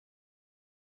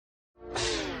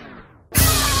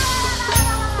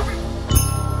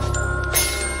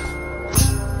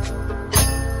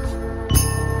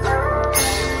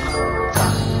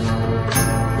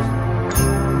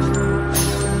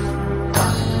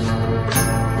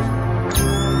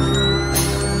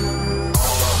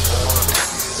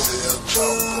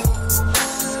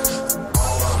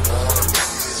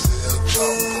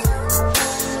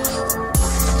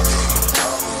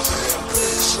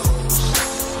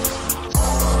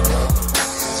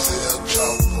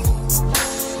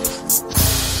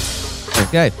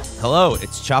Okay. Hello,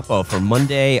 it's Chapo for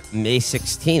Monday, May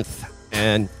 16th.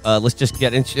 And let's just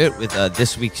get into it with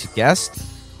this week's guest.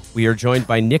 We are joined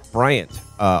by Nick Bryant,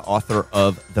 author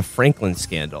of The Franklin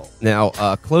Scandal. Now,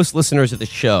 close listeners of the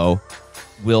show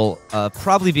will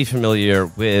probably be familiar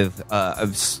with,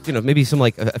 maybe some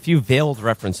a few veiled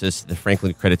references to the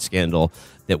Franklin credit scandal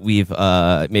that we've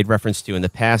made reference to in the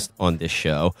past on this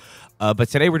show. But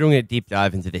today we're doing a deep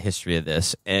dive into the history of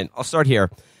this. And I'll start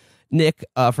here. Nick,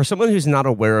 for someone who's not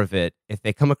aware of it, if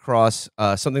they come across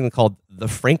something called the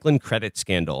Franklin credit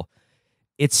scandal,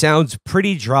 it sounds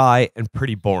pretty dry and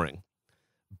pretty boring,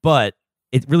 but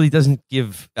it really doesn't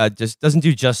doesn't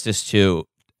do justice to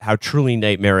how truly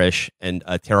nightmarish and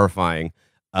terrifying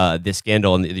this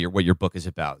scandal and what your book is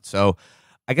about. So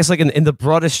I guess in the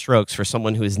broadest strokes, for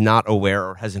someone who is not aware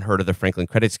or hasn't heard of the Franklin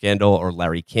credit scandal or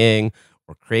Larry King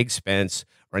or Craig Spence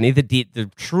or any of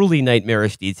the truly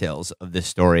nightmarish details of this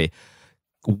story,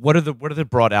 what are the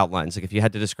broad outlines? If you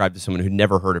had to describe to someone who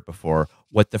never heard it before,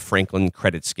 what the Franklin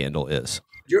credit scandal is?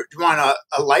 Do you want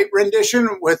a light rendition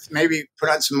with maybe put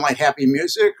on some light, happy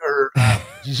music, or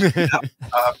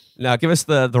no? Give us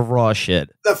the raw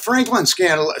shit. The Franklin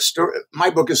Scandal. My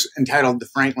book is entitled "The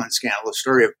Franklin Scandal: A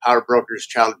Story of Power Brokers,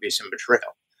 Child Abuse, and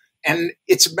Betrayal," and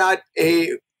it's about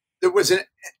there was an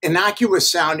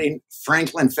innocuous sounding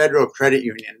Franklin Federal Credit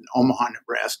Union in Omaha,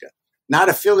 Nebraska, not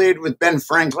affiliated with Ben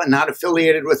Franklin, not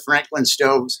affiliated with Franklin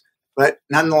Stoves, but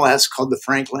nonetheless called the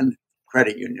Franklin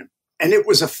Credit Union. And it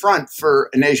was a front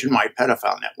for a nationwide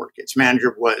pedophile network. Its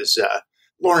manager was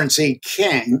Lawrence E.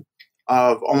 King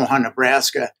of Omaha,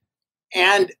 Nebraska.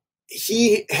 And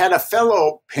he had a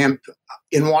fellow pimp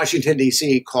in Washington,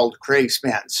 D.C. called Craig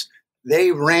Spence.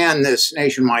 They ran this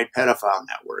nationwide pedophile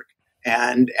network.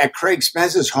 And at Craig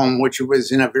Spence's home, which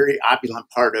was in a very opulent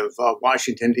part of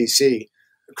Washington, D.C.,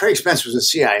 Craig Spence was a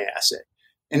CIA asset.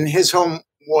 And his home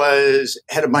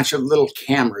had a bunch of little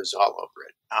cameras all over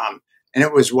it. And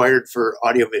it was wired for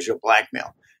audiovisual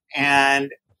blackmail.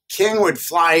 And King would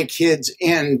fly kids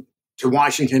in to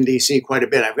Washington, D.C. quite a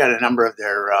bit. I've got a number of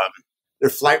their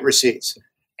flight receipts.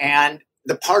 And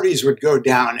the parties would go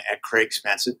down at Craig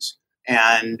Spence's.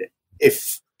 And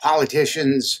if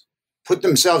politicians put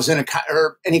themselves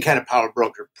or any kind of power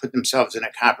broker put themselves in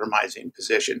a compromising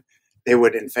position, they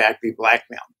would in fact be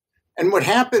blackmailed. And what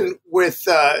happened with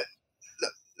the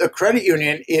credit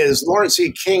union is Lawrence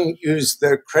E. King used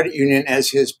the credit union as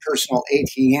his personal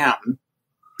ATM,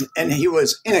 and he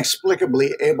was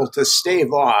inexplicably able to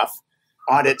stave off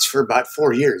audits for about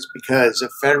 4 years because a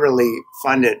federally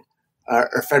funded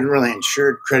or federally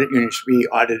insured credit union should be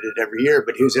audited every year,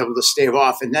 but he was able to stave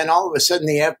off. And then all of a sudden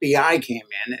the FBI came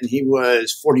in and he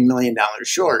was $40 million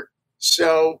short.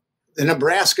 So the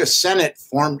Nebraska Senate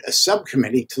formed a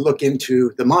subcommittee to look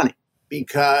into the money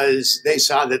because they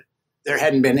saw that there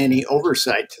hadn't been any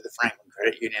oversight to the Franklin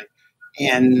Credit Union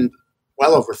in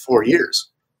well over 4 years.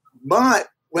 But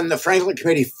when the Franklin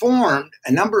Committee formed,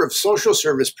 a number of social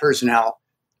service personnel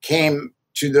came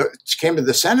to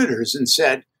the senators and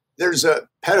said, there's a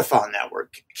pedophile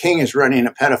network. King is running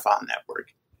a pedophile network.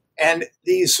 And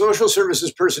these social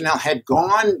services personnel had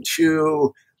gone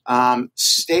to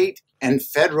state and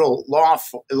federal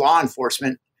law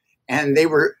enforcement, and they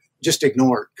were just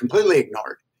ignored, completely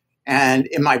ignored. And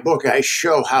in my book, I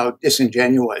show how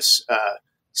disingenuous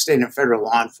state and federal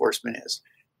law enforcement is.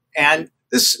 And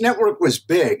this network was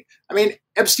big. I mean,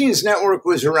 Epstein's network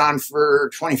was around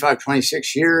for 25,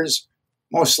 26 years.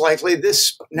 Most likely,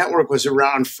 this network was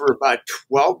around for about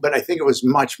 12, but I think it was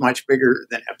much, much bigger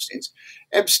than Epstein's.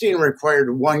 Epstein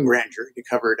required one grand jury to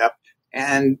cover it up,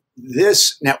 and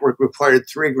this network required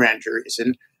 3 grand juries.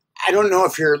 And I don't know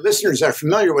if your listeners are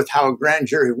familiar with how a grand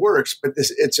jury works, but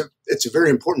it's a very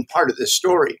important part of this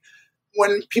story.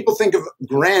 When people think of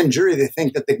grand jury, they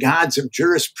think that the gods of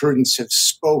jurisprudence have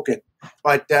spoken,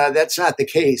 but that's not the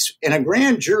case. In a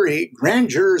grand jury, grand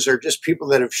jurors are just people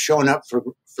that have shown up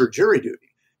for jury duty,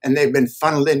 and they've been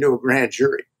funneled into a grand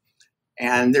jury.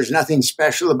 And there's nothing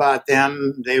special about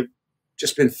them. They've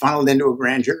just been funneled into a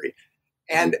grand jury.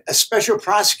 And a special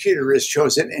prosecutor is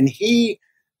chosen, and he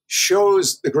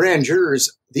shows the grand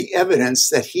jurors the evidence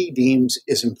that he deems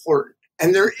is important.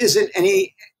 And there isn't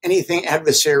anything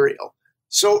adversarial.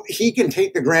 So he can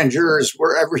take the grand jurors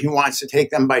wherever he wants to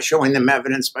take them by showing them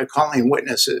evidence, by calling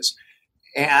witnesses.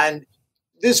 And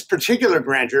this particular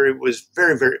grand jury was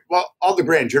very, very, well, all the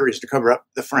grand juries to cover up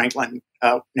the Franklin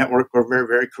network were very,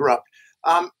 very corrupt.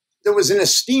 There was an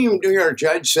esteemed New York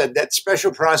judge said that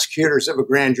special prosecutors of a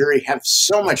grand jury have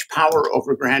so much power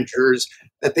over grand jurors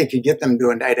that they could get them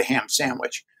to indict a ham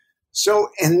sandwich. So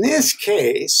in this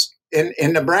case, in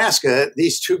Nebraska,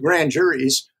 these 2 grand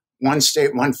juries, one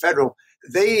state, one federal,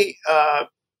 they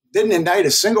didn't indict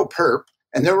a single perp,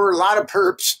 and there were a lot of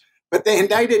perps, but they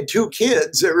indicted 2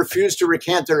 kids that refused to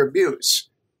recant their abuse.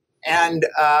 And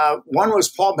one was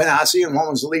Paul Benassi and one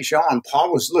was Alicia Owen.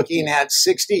 Paul was looking at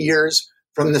 60 years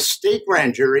from the state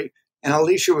grand jury, and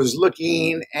Alicia was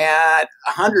looking at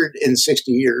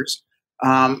 160 years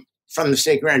from the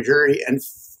state grand jury and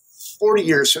 40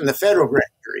 years from the federal grand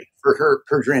jury for her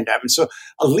perjury indictment. So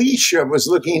Alicia was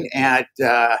looking at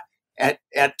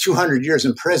 200 years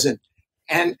in prison,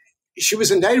 and she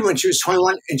was indicted when she was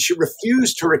 21, and she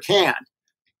refused to recant.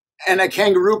 And a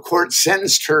kangaroo court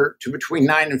sentenced her to between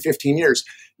 9 and 15 years.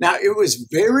 Now, it was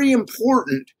very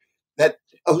important that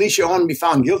Alicia Owen be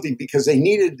found guilty because they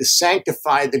needed to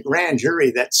sanctify the grand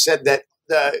jury that said that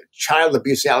the child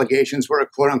abuse allegations were a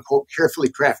quote-unquote carefully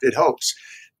crafted hoax.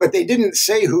 But they didn't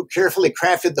say who carefully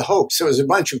crafted the hoax. It was a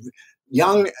bunch of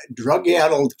young,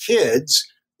 drug-addled kids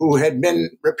who had been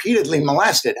repeatedly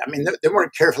molested. I mean, they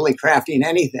weren't carefully crafting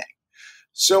anything.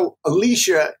 So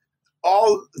Alicia,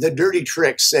 all the dirty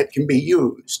tricks that can be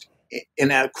used in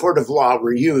a court of law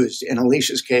were used in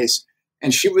Alicia's case,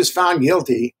 and she was found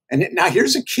guilty. And now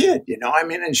here's a kid,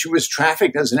 and she was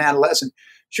trafficked as an adolescent.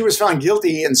 She was found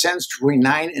guilty and sentenced between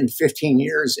 9 and 15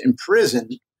 years in prison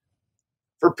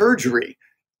for perjury.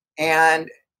 And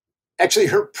actually,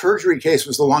 her perjury case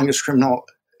was the longest criminal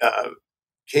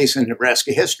case in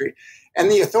Nebraska history. And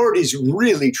the authorities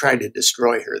really tried to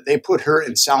destroy her. They put her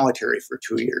in solitary for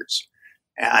 2 years.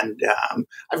 And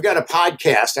I've got a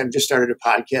podcast. I've just started a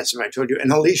podcast, if I told you.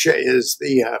 And Alicia is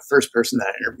the first person that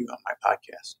I interview on my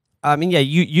podcast.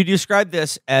 You describe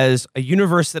this as a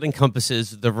universe that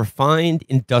encompasses the refined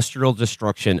industrial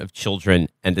destruction of children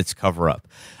and its cover-up.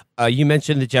 You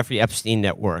mentioned the Jeffrey Epstein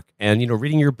network. And,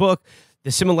 reading your book,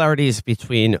 the similarities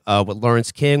between what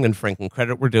Lawrence King and Franklin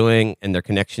Credit were doing and their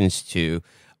connections to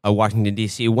Washington,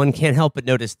 D.C., one can't help but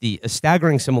notice the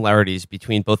staggering similarities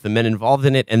between both the men involved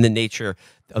in it and the nature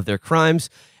of their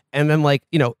crimes. And then,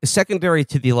 secondary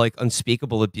to the,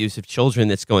 unspeakable abuse of children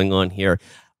that's going on here,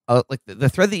 the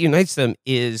thread that unites them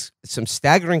is some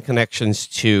staggering connections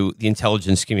to the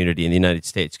intelligence community in the United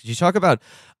States. Could you talk about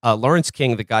Lawrence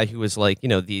King, the guy who was the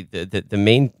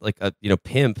main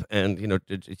pimp and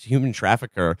human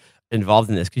trafficker involved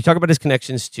in this? Could you talk about his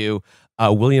connections to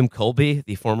William Casey,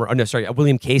 the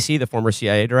former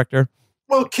CIA director?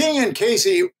 Well,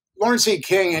 Lawrence C.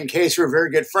 King and Casey were very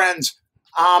good friends.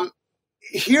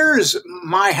 Here's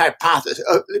my hypothesis,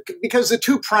 because the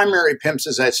 2 primary pimps,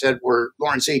 as I said, were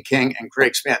Lawrence C. King and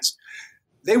Craig Spence.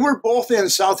 They were both in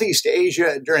Southeast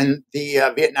Asia during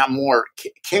the Vietnam War.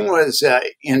 King was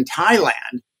in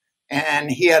Thailand, and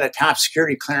he had a top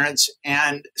security clearance,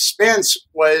 and Spence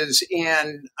was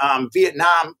in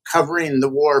Vietnam covering the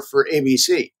war for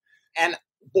ABC. And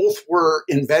both were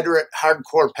inveterate,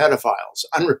 hardcore pedophiles,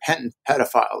 unrepentant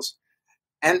pedophiles.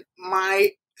 And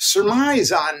my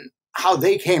surmise on how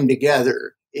they came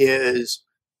together is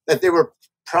that they were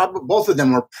both of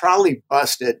them were probably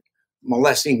busted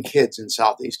molesting kids in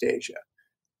Southeast Asia.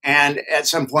 And at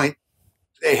some point,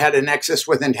 they had a nexus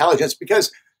with intelligence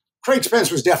because Craig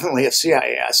Spence was definitely a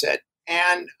CIA asset.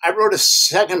 And I wrote a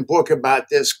second book about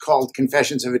this called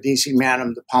Confessions of a DC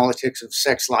Madam, The Politics of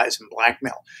Sex, Lies, and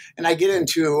Blackmail. And I get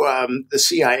into the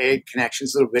CIA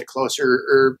connections a little bit closer,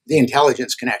 or the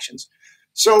intelligence connections.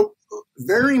 So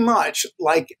very much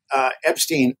like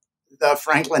Epstein, the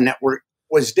Franklin Network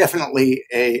was definitely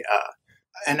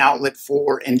an outlet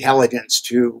for intelligence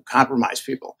to compromise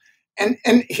people. And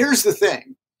here's the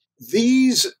thing.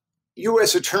 These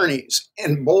U.S. attorneys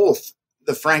in both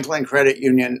the Franklin Credit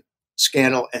Union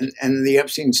scandal and the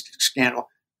Epstein scandal,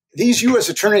 these U.S.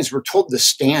 attorneys were told to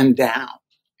stand down.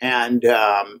 And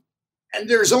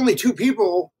there's only 2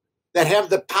 people that have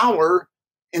the power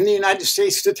in the United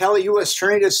States to tell a U.S.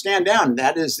 attorney to stand down.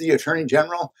 That is the Attorney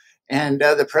General and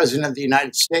the President of the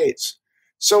United States.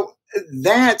 So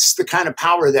that's the kind of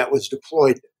power that was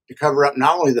deployed to cover up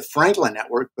not only the Franklin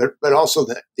Network, but also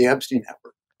the Epstein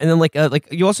Network. And then,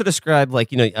 you also described,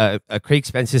 Craig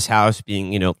Spence's house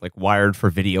being, wired for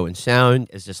video and sound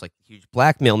as just, a huge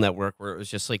blackmail network where it was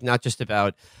just, not just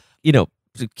about,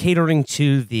 catering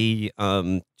to the,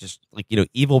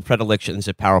 evil predilections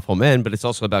of powerful men, but it's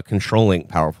also about controlling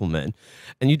powerful men.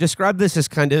 And you described this as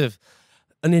kind of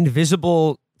an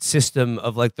invisible system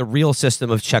of, the real system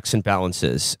of checks and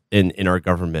balances in our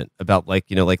government about,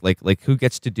 who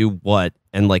gets to do what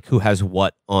and, who has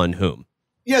what on whom.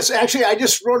 Yes, actually, I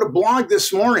just wrote a blog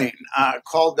this morning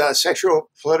called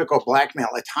 "Sexual Political Blackmail,"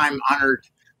 a time-honored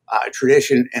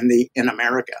tradition in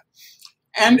America.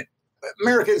 And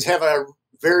Americans have a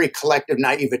very collective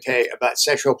naivete about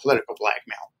sexual political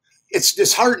blackmail. It's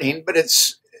disheartening, but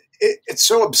it's it's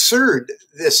so absurd,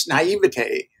 this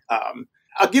naivete.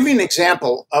 I'll give you an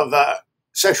example of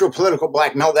sexual political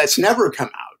blackmail that's never come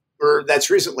out, or that's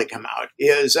recently come out,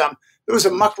 is there was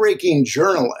a muckraking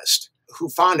journalist who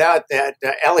found out that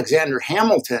Alexander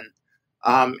Hamilton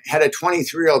had a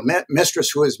 23-year-old mistress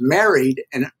who was married,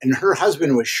 and her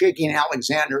husband was shaking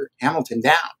Alexander Hamilton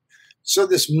down. So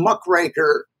this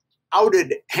muckraker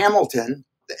outed Hamilton,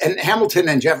 and Hamilton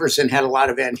and Jefferson had a lot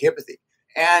of antipathy.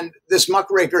 And this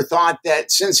muckraker thought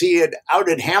that since he had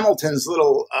outed Hamilton's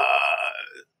little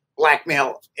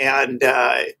blackmail and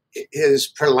his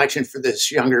predilection for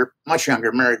this much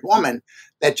younger married woman,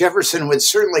 that Jefferson would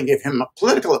certainly give him a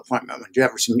political appointment when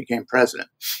Jefferson became president.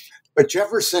 But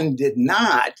Jefferson did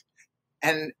not,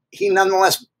 and he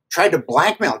nonetheless tried to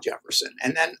blackmail Jefferson.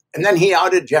 And then he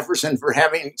outed Jefferson for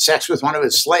having sex with one of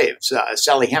his slaves,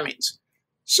 Sally Hemings.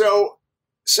 So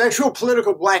sexual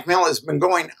political blackmail has been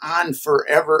going on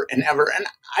forever and ever. And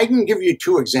I can give you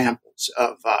two examples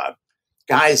of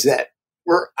guys that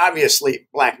were obviously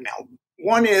blackmailed.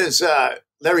 One is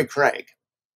Larry Craig.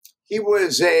 He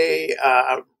was a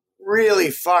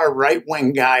really far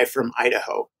right-wing guy from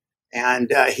Idaho.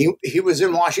 And he was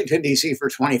in Washington, D.C. for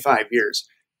 25 years.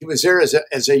 He was there as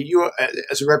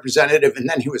a representative, and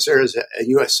then he was there as a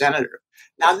U.S. senator.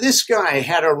 Now, this guy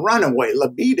had a runaway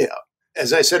libido.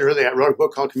 As I said earlier, I wrote a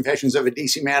book called Confessions of a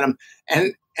D.C. Madam,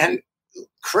 and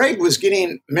Craig was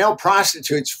getting male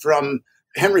prostitutes from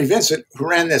Henry Vincent, who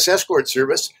ran this escort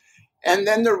service. And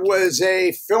then there was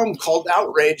a film called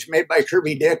Outrage made by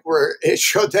Kirby Dick, where it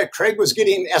showed that Craig was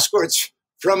getting escorts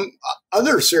from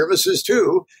other services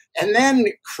too. And then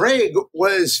Craig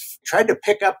tried to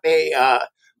pick up a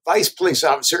vice police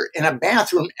officer in a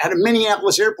bathroom at a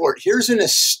Minneapolis airport. Here's an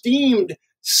esteemed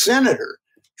senator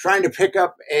trying to pick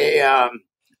up a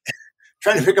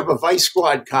vice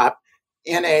squad cop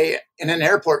in an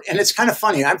airport. And it's kind of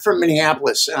funny. I'm from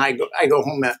Minneapolis, and I go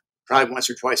home probably once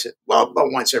or twice, about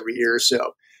once every year or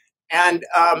so. And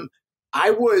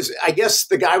I guess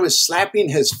the guy was slapping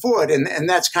his foot, and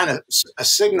that's kind of a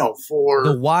signal for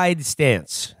the wide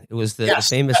stance. It was the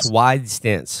famous wide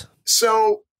stance.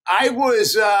 So I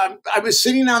was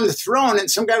sitting on the throne,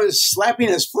 and some guy was slapping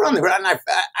his foot on the ground, and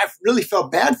I really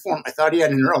felt bad for him. I thought he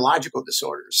had a neurological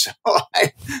disorder. So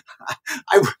I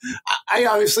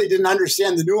obviously didn't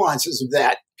understand the nuances of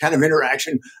that kind of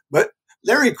interaction, but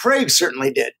Larry Craig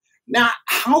certainly did. Now,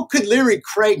 how could Larry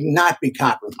Craig not be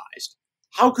compromised?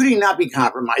 How could he not be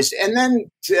compromised? And then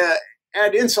to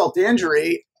add insult to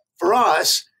injury, for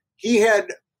us, he had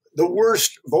the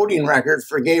worst voting record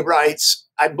for gay rights,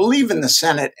 I believe, in the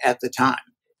Senate at the time.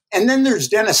 And then there's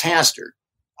Dennis Hastert,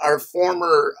 our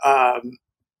former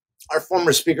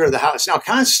Speaker of the House. Now,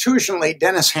 constitutionally,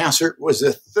 Dennis Hastert was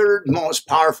the third most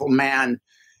powerful man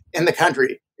in the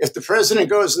country. If the president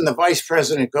goes and the vice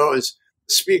president goes,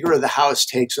 the Speaker of the House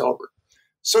takes over.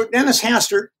 So Dennis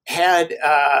Hastert had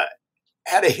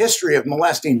a history of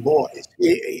molesting boys.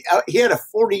 He had a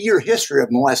 40-year history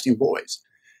of molesting boys.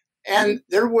 And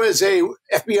there was a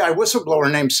FBI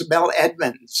whistleblower named Sibel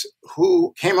Edmonds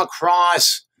who came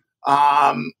across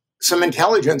some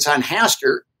intelligence on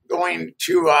Hastert going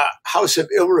to a house of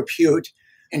ill repute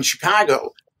in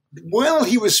Chicago while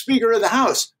he was Speaker of the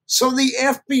House. So the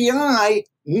FBI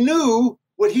knew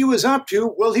what he was up to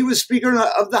while he was Speaker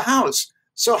of the House.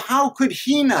 So how could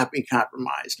he not be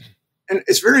compromised? And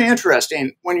it's very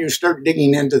interesting when you start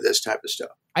digging into this type of stuff.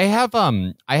 I have,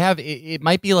 it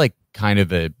might be like kind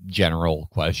of a general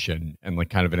question and like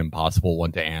kind of an impossible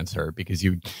one to answer, because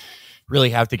you really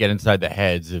have to get inside the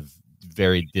heads of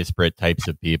very disparate types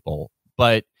of people.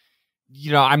 But,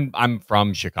 you know, I'm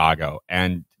from Chicago,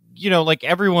 and, you know, like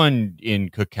everyone in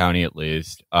Cook County, at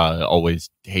least, always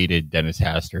hated Dennis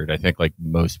Hastert. I think like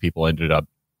most people ended up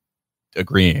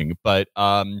agreeing, but,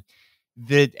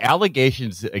 the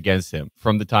allegations against him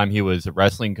from the time he was a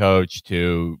wrestling coach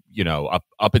to, you know,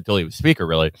 up until he was speaker,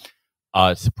 really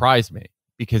surprised me,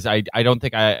 because I don't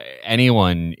think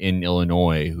anyone in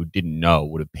Illinois who didn't know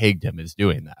would have pegged him as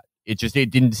doing that. It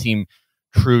didn't seem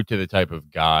true to the type of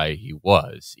guy he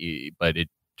was, but it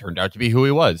turned out to be who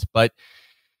he was. But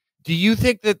do you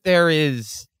think that there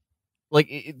is,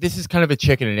 like, this is kind of a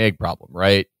chicken and egg problem,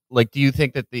 right? Like, do you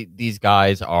think that these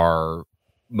guys are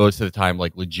most of the time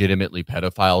like legitimately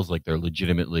pedophiles, like they're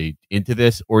legitimately into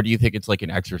this, or do you think it's like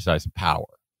an exercise of power,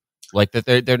 like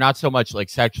that they're not so much like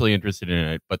sexually interested in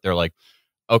it, but they're like,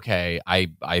 okay, I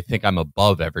think I'm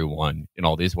above everyone in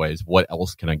all these ways, what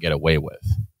else can I get away with?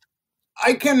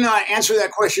 I can answer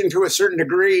that question to a certain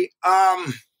degree.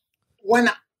 When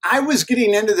I was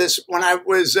getting into this, when I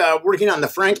was working on the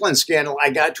Franklin scandal,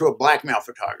 I got to a blackmail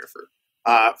photographer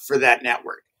for that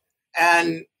network,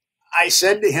 and I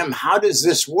said to him, how does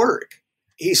this work?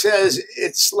 He says,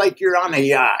 it's like you're on a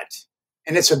yacht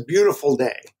and it's a beautiful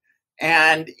day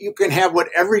and you can have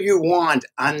whatever you want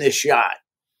on this yacht,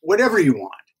 whatever you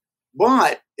want.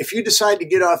 But if you decide to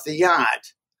get off the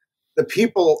yacht, the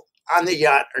people on the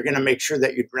yacht are going to make sure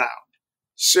that you drown.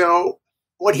 So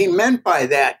what he meant by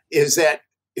that is that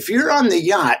if you're on the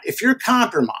yacht, if you're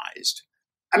compromised,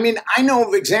 I mean, I know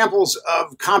of examples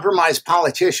of compromised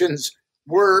politicians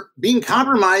where being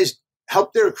compromised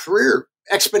helped their career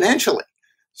exponentially.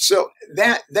 So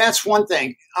that's one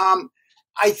thing.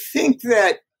 I think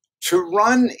that to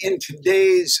run in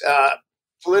today's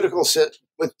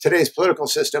with today's political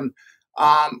system,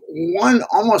 one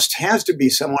almost has to be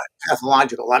somewhat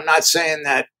pathological. I'm not saying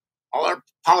that all our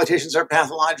politicians are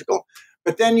pathological,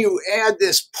 but then you add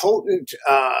this potent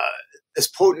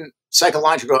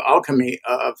psychological alchemy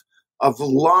of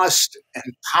lust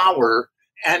and power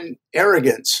and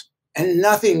arrogance, and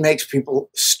nothing makes people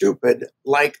stupid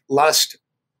like lust,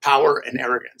 power, and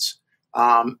arrogance.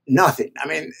 Nothing. I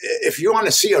mean, if you want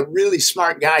to see a really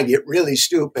smart guy get really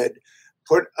stupid,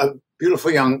 put a beautiful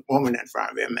young woman in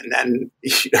front of him, and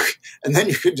then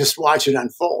you could just watch it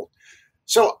unfold.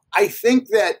 So I think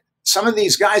that some of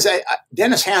these guys,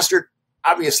 Dennis Hastert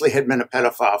obviously had been a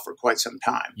pedophile for quite some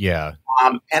time. Yeah.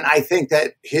 And I think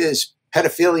that his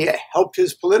pedophilia helped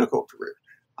his political career.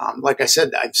 Like I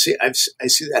said, I see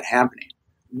that happening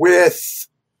with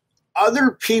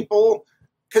other people,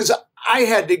 because I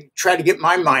had to try to get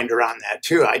my mind around that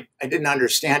too. I didn't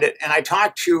understand it. And I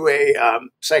talked to a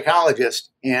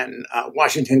psychologist in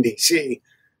Washington, D.C.,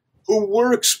 who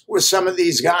works with some of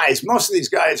these guys. Most of these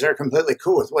guys are completely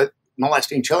cool with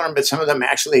molesting children, but some of them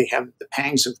actually have the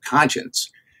pangs of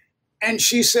conscience. And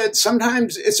she said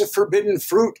sometimes it's a forbidden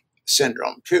fruit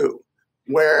syndrome too,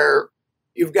 where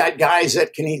you've got guys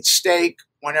that can eat steak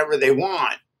whenever they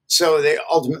want. So they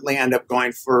ultimately end up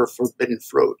going for forbidden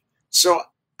fruit. So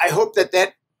I hope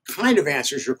that kind of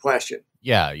answers your question.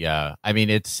 Yeah. I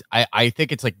mean, I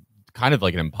think it's like kind of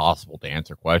like an impossible to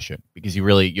answer question, because you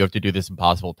have to do this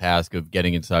impossible task of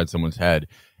getting inside someone's head,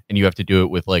 and you have to do it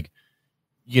with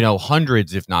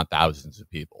hundreds, if not thousands of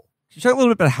people. Can you talk a little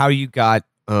bit about how you got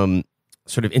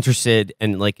sort of interested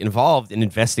and involved in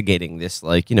investigating this,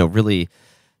 really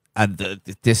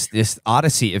this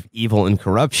odyssey of evil and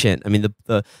corruption? I mean,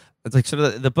 it's like sort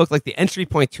of the book, the entry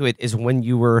point to it is when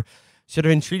you were sort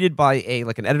of intrigued by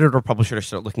an editor or publisher to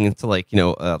start looking into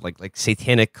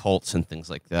satanic cults and things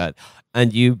like that,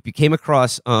 and you came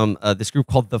across this group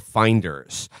called the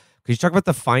Finders. Could you talk about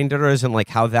the Finders and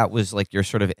how that was your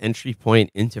sort of entry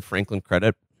point into Franklin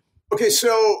Credit? Okay,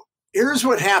 so here's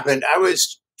what happened. I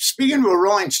was speaking to a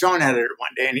Rolling Stone editor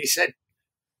one day, and he said,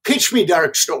 "Pitch me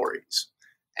dark stories."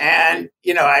 And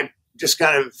I just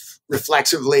kind of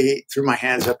reflexively threw my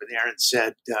hands up in the air and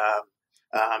said,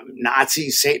 Nazi,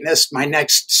 Satanist. My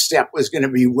next step was going to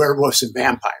be werewolves and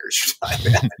vampires. I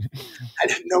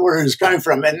didn't know where it was coming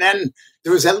from. And then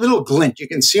there was that little glint. You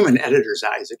can see him in editor's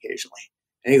eyes occasionally.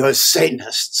 And he goes,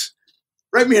 Satanists.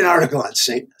 Write me an article on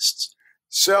Satanists.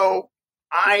 So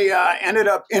I ended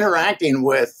up interacting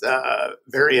with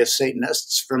various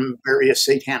Satanists from various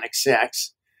satanic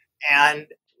sects. And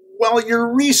while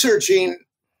you're researching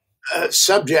a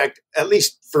subject, at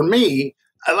least for me,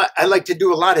 I like to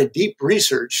do a lot of deep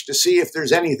research to see if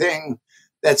there's anything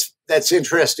that's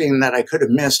interesting that I could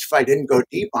have missed if I didn't go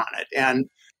deep on it. And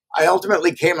I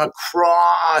ultimately came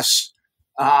across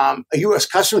a U.S.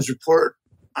 Customs report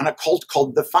on a cult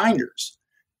called the Finders.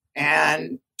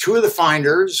 And two of the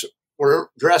Finders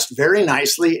were dressed very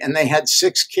nicely, and they had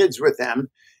 6 kids with them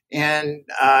in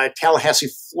Tallahassee,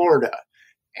 Florida.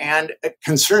 And a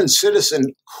concerned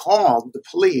citizen called the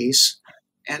police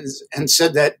and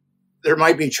said that there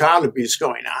might be child abuse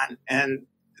going on. And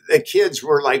the kids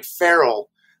were feral.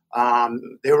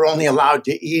 They were only allowed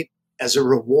to eat as a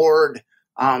reward.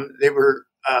 They were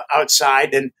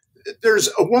outside. And there's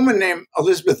a woman named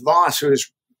Elizabeth Voss who has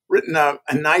written a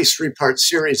nice 3-part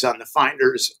series on the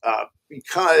Finders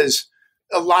because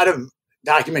a lot of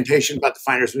documentation about the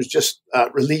Finders was just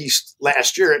released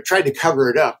last year. It tried to cover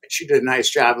it up, and she did a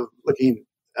nice job of looking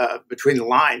between the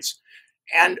lines.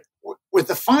 And with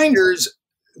the Finders,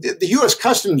 the U.S.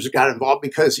 Customs got involved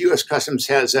because U.S. Customs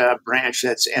has a branch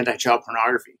that's anti-child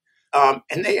pornography.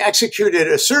 And they executed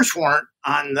a search warrant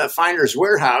on the Finders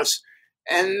warehouse,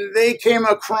 and they came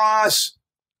across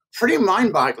pretty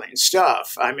mind-boggling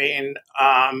stuff. I mean,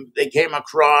 they came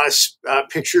across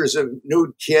pictures of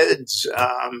nude kids,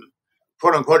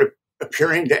 quote-unquote,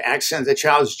 appearing to accent the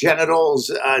child's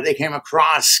genitals. They came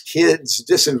across kids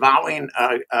disemboweling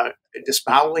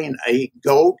a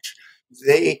goat.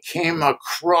 They came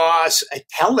across a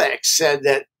telex said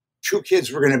that 2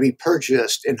 kids were going to be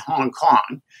purchased in Hong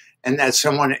Kong, and that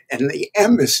someone in the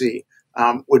embassy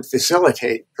would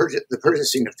facilitate the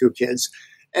purchasing of 2 kids.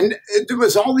 And there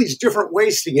was all these different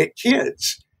ways to get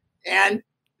kids. And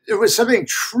there was something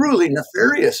truly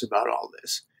nefarious about all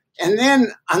this. And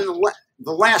then on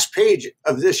the last page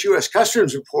of this U.S.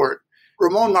 Customs report,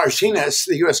 Ramon Martinez,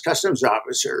 the U.S. Customs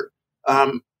officer,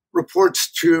 reports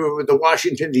to the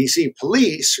Washington, D.C.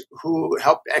 police who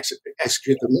helped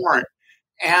execute the warrant.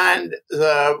 And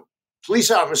the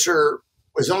police officer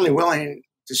was only willing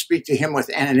to speak to him with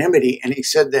anonymity. And he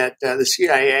said that the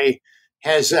CIA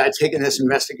has taken this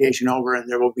investigation over and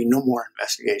there will be no more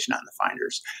investigation on the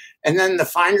finders. And then the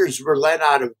finders were let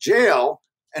out of jail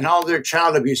and all their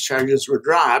child abuse charges were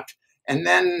dropped. And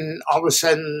then all of a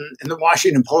sudden in the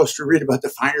Washington Post, we read about the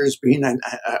finders being a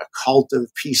cult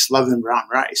of peace, love, and brown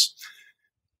rice.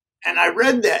 And I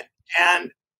read that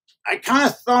and I kind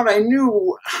of thought I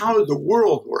knew how the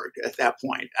world worked at that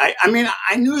point. I mean,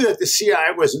 I knew that the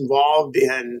CIA was involved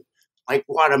in like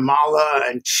Guatemala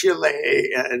and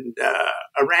Chile and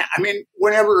Iran. I mean,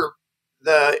 whenever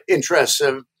the interests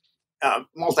of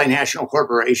multinational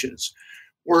corporations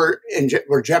were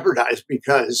jeopardized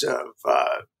because of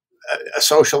a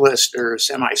socialist or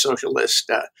semi-socialist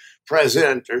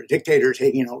president or dictator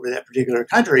taking over that particular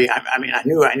country, I mean, I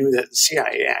knew that the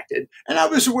CIA acted, and I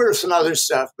was aware of some other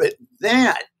stuff, but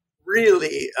that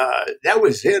really, that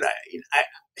was it. I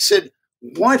said,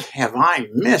 what have I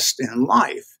missed in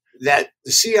life that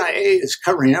the CIA is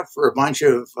covering up for a bunch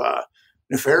of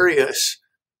nefarious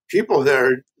people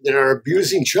that are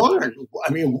abusing children?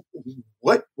 I mean,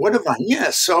 what have I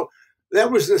missed? So that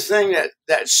was the thing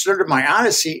that started my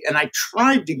odyssey, and I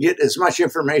tried to get as much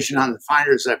information on the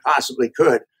finders as I possibly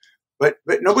could, but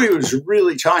nobody was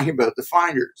really talking about the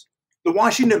finders. The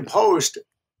Washington Post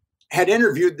had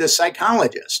interviewed this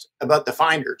psychologist about the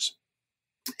finders,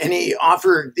 and he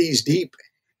offered these deep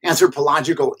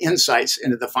anthropological insights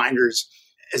into the finders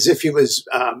as if he was,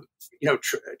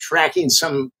 tracking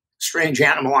some strange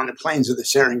animal on the plains of the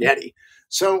Serengeti.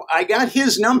 So I got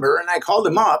his number, and I called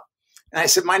him up. And I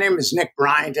said, my name is Nick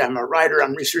Bryant. I'm a writer.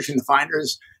 I'm researching the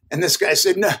finders. And this guy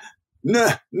said, no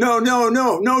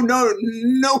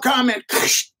comment.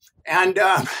 And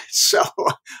so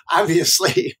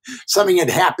obviously something had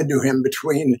happened to him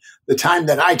between the time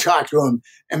that I talked to him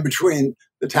and between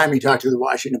the time he talked to the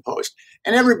Washington Post.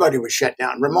 And everybody was shut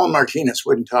down. Ramon Martinez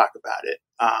wouldn't talk about it.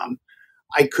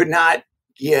 I could not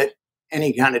get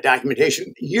any kind of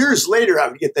documentation. Years later, I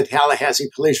would get the Tallahassee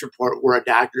police report where a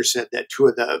doctor said that 2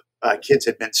 of the kids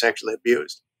had been sexually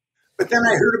abused. But then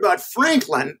I heard about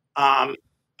Franklin,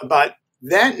 about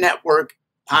that network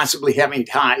possibly having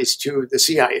ties to the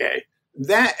CIA.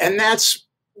 That's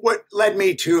what led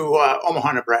me to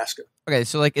Omaha, Nebraska. Okay,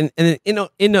 so like in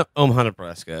Omaha,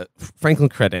 Nebraska, Franklin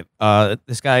Credit,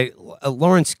 this guy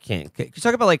Lawrence King. Can you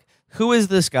talk about like who is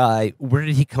this guy? Where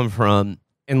did he come from?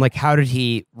 And like, how did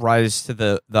he rise to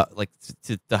the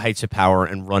heights of power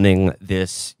and running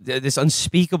this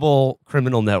unspeakable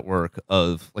criminal network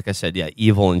of, like I said,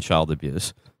 evil and child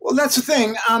abuse? Well, that's the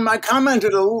thing. I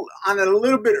commented on it a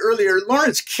little bit earlier.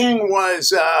 Lawrence King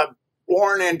was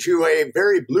born into a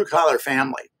very blue collar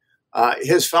family.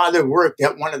 His father worked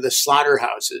at one of the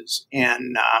slaughterhouses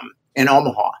in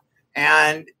Omaha,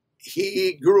 and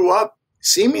he grew up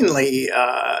seemingly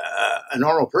a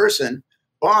normal person,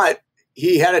 but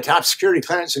he had a top security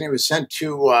clearance and he was sent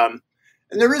to, and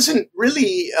there isn't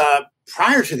really,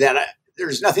 prior to that,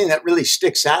 there's nothing that really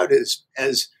sticks out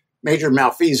as major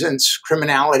malfeasance,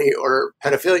 criminality, or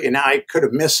pedophilia. Now, I could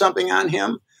have missed something on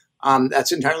him.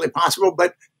 That's entirely possible.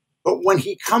 But when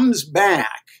he comes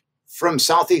back from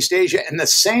Southeast Asia, and the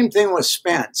same thing with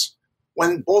Spence,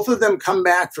 when both of them come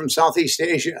back from Southeast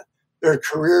Asia, their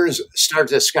careers start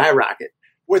to skyrocket.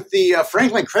 With the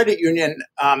Franklin Credit Union,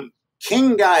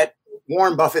 King got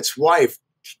Warren Buffett's wife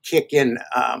to kick in,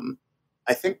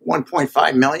 I think,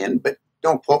 $1.5 million, but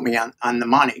don't quote me on the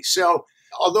money. So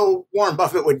although Warren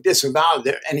Buffett would disavow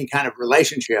any kind of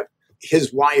relationship,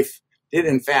 his wife did,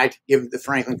 in fact, give the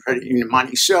Franklin Credit Union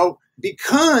money. So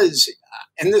because,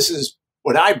 and this is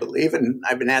what I believe, and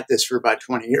I've been at this for about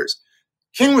 20 years,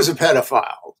 King was a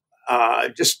pedophile,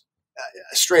 just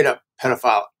a straight up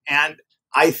pedophile. And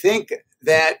I think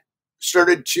that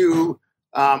started to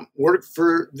work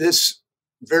for this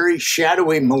very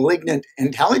shadowy, malignant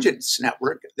intelligence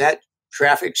network that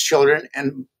traffics children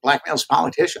and blackmails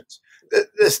politicians.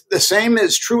 The same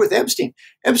is true with Epstein.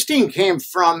 Epstein came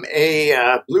from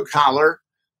a blue-collar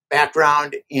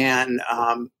background in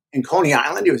Coney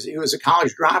Island. He was a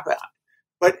college dropout.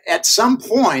 But at some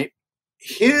point,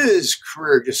 his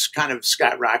career just kind of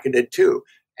skyrocketed too.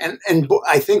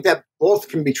 I think that both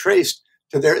can be traced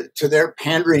to their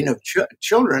pandering of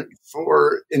children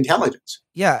for intelligence.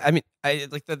 Yeah, I mean, I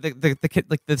like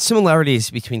the similarities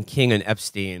between King and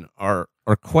Epstein are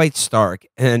quite stark,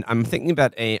 and I'm thinking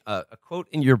about a quote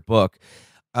in your book.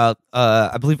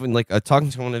 I believe when talking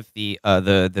to one of the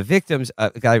victims,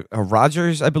 a guy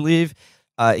Rogers, I believe,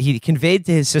 he conveyed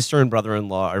to his sister and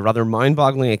brother-in-law a rather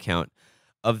mind-boggling account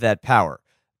of that power.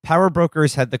 Power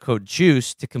brokers had the code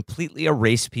juice to completely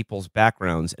erase people's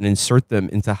backgrounds and insert them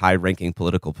into high-ranking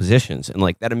political positions. And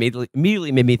like that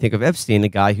immediately made me think of Epstein, a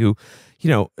guy who,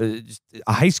 just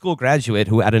a high school graduate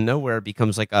who out of nowhere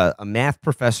becomes like a math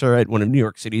professor at one of New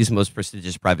York City's most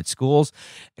prestigious private schools,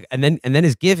 and then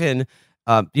is given,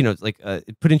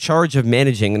 put in charge of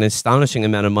managing an astonishing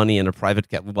amount of money in a private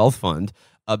wealth fund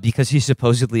because he's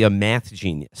supposedly a math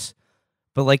genius.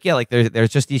 But there's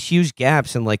just these huge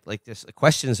gaps and like this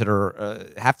questions that are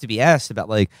have to be asked about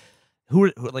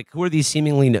who are these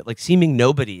seeming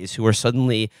nobodies who are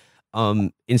suddenly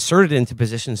inserted into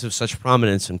positions of such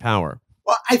prominence and power.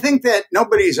 Well, I think that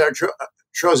nobodies are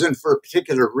chosen for a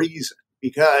particular reason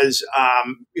because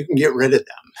you can get rid of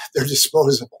them; they're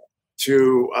disposable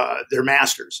to their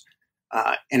masters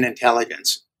in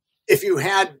intelligence. If you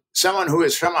had someone who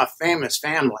is from a famous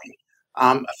family,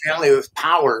 a family with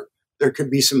power, there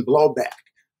could be some blowback.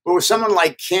 But with someone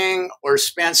like King or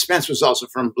Spence was also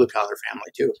from a blue-collar family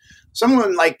too.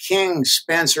 Someone like King,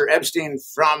 Spence, or Epstein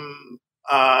from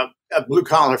a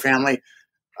blue-collar family,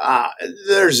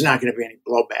 there's not going to be any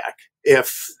blowback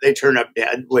if they turn up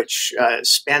dead, which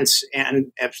Spence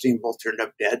and Epstein both turned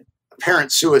up dead.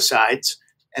 Apparent suicides.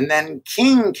 And then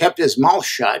King kept his mouth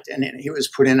shut, and he was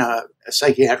put in a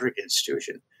psychiatric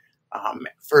institution,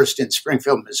 first in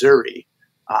Springfield, Missouri,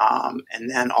 and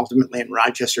then ultimately in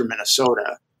Rochester,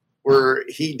 Minnesota, where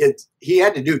he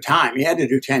had to do time. He had to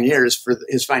do 10 years for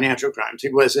his financial crimes. He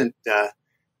wasn't,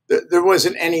 there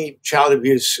wasn't any child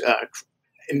abuse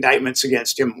indictments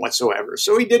against him whatsoever.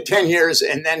 So he did 10 years,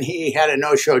 and then he had a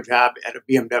no-show job at a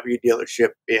BMW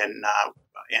dealership in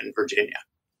Virginia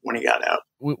when he got out.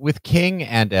 With King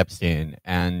and Epstein,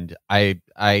 and I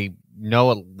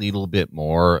know a little bit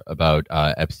more about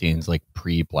Epstein's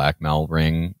pre-blackmail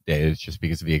ring days just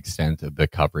because of the extent of the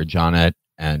coverage on it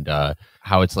and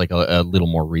how it's a little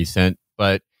more recent.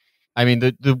 But I mean,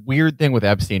 the weird thing with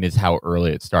Epstein is how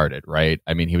early it started, right?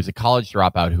 I mean, he was a college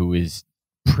dropout who was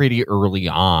pretty early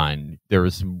on. There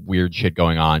was some weird shit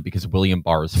going on because William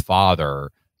Barr's father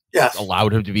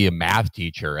allowed him to be a math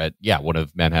teacher at one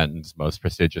of Manhattan's most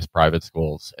prestigious private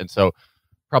schools. And so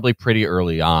probably pretty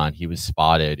early on, he was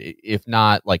spotted, if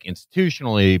not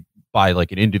institutionally, by an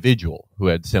individual who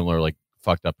had similar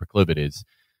fucked up proclivities.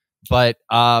 But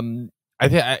I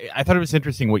thought it was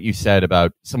interesting what you said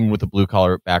about someone with a blue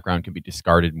collar background can be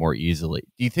discarded more easily.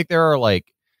 Do you think there are I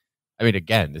mean,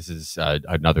 again, this is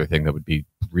another thing that would be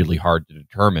really hard to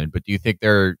determine, but do you think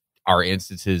there are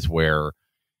instances where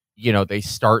they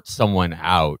start someone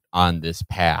out on this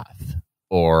path,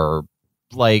 or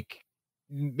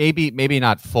maybe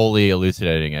not fully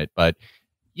elucidating it, but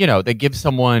they give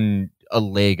someone a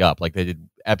leg up, like they did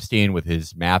Epstein with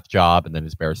his math job and then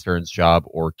his Bear Stearns job,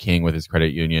 or King with his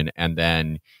credit union, and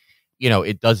then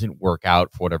it doesn't work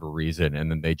out for whatever reason,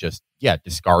 and then they just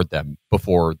discard them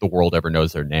before the world ever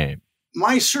knows their name.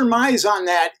 My surmise on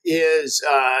that is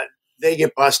they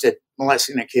get busted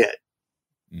molesting a kid.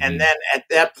 Mm-hmm. And then at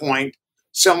that point,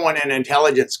 someone in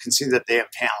intelligence can see that they have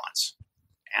talents,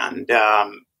 and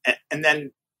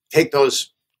then take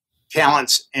those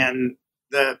talents and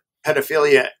the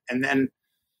pedophilia and then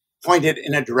point it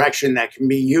in a direction that can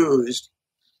be used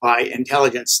by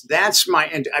intelligence. That's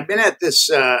I've been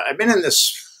in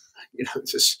this,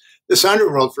 this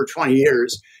underworld for 20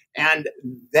 years. And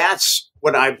that's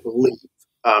what I believe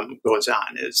goes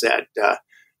on, is that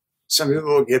some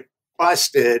people will get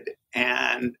busted.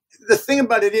 And the thing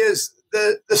about it is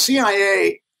the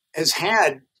CIA has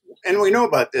had, and we know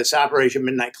about this, Operation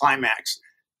Midnight Climax,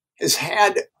 has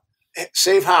had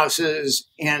safe houses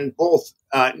in both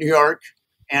New York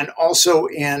and also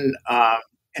in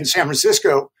San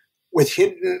Francisco with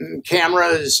hidden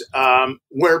cameras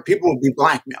where people would be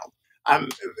blackmailed.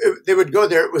 They would go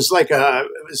there. It was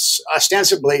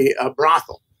ostensibly a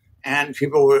brothel, and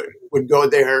people would go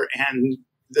there, and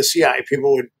the CIA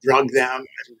people would drug them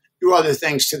and do other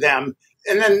things to them.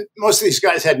 And then most of these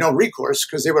guys had no recourse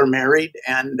because they were married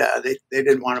and they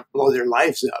didn't want to blow their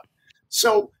lives up.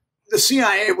 So the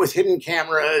CIA with hidden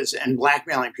cameras and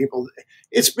blackmailing people,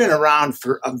 it's been around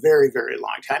for a very, very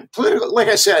long time. Like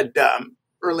I said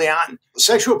early on,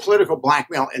 sexual political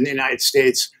blackmail in the United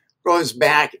States goes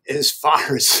back as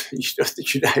far as the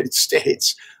United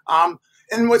States.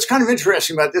 and what's kind of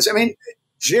interesting about this, I mean,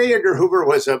 J. Edgar Hoover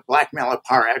was a blackmailer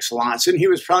par excellence, and he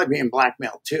was probably being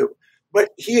blackmailed too. But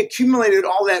he accumulated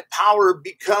all that power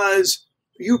because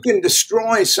you can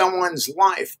destroy someone's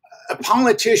life. A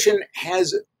politician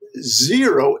has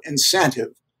zero incentive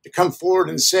to come forward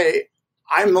and say,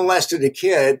 I molested a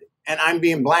kid and I'm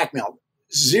being blackmailed.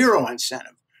 Zero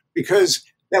incentive, because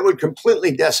that would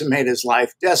completely decimate his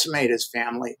life, decimate his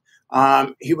family.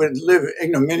 He would live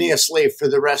ignominiously for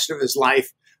the rest of his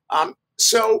life.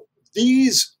 So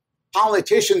these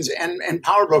politicians and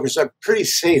power brokers are pretty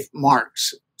safe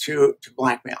marks to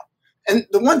blackmail. And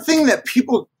the one thing that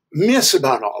people miss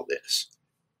about all this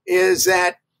is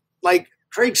that, like,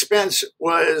 Craig Spence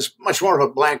was much more of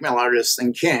a blackmail artist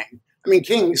than King. I mean,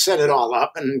 King set it all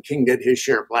up, and King did his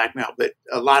share of blackmail, but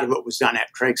a lot of it was done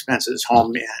at Craig Spence's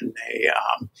home in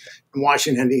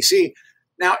Washington, D.C.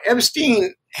 Now,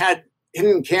 Epstein had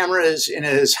hidden cameras in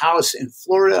his house in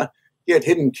Florida. He had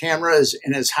hidden cameras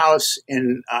in his house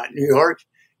in New York.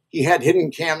 He had hidden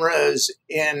cameras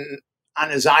on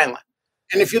his island.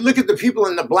 And if you look at the people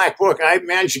in the Black Book, I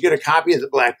managed to get a copy of the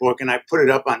Black Book, and I put it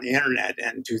up on the internet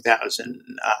in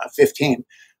 2015.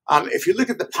 If you look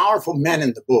at the powerful men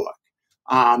in the book,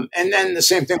 and then the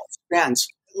same thing with Spence,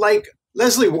 like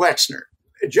Leslie Wexner.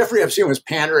 Jeffrey Epstein was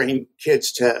pandering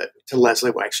kids to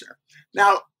Leslie Wexner.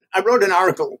 Now, I wrote an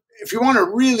article. If you want to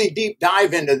really deep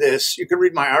dive into this, you can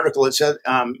read my article. It's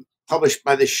published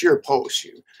by the Sheer Post.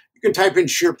 You can type in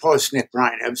Sheer Post, Nick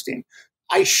Bryant Epstein.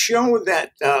 I show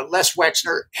that Les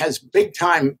Wexner has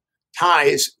big-time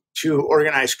ties to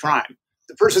organized crime.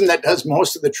 The person that does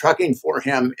most of the trucking for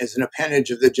him is an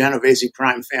appendage of the Genovese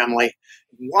crime family.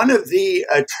 One of the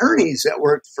attorneys that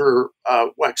worked for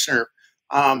Wexner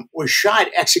was shot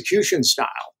execution style,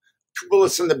 2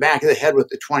 bullets in the back of the head with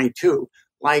the .22,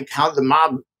 like how the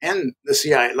mob and the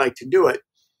CIA like to do it.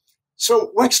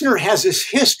 So Wexner has this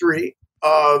history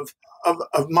of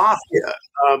mafia,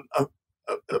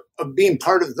 of being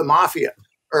part of the mafia,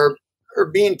 or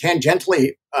being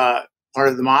tangentially part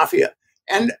of the mafia.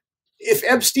 And if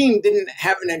Epstein didn't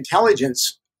have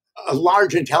a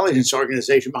large intelligence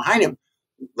organization behind him,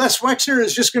 Les Wexner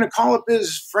is just going to call up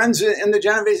his friends in the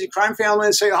Genovese crime family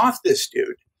and say, off this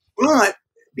dude. But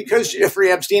because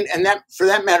Jeffrey Epstein, and that, for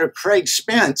that matter, Craig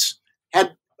Spence,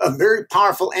 had very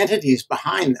powerful entities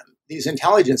behind them, these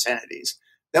intelligence entities,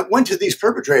 that went to these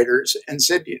perpetrators and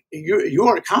said, you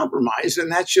are compromised,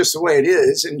 and that's just the way it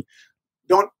is. And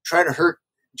don't try to hurt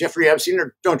Jeffrey Epstein,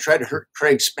 or don't try to hurt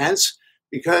Craig Spence,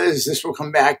 because this will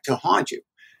come back to haunt you.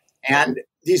 And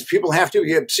these people have to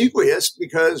be obsequious,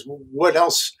 because what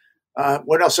else are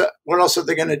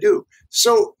they going to do?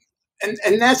 So,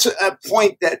 and that's a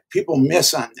point that people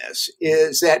miss on this,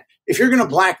 is that if you're going to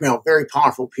blackmail very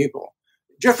powerful people,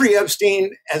 Jeffrey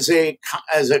Epstein, as a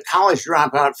college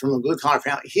dropout from a blue-collar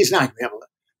family, he's not going to be able to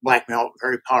blackmail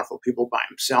very powerful people by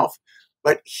himself,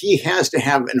 but he has to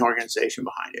have an organization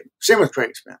behind him. Same with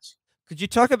Craig Spence. Could you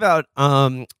talk about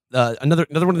another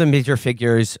one of the major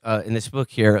figures in this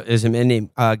book here is a man named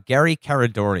Gary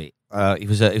Caradori. He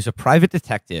was a private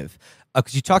detective.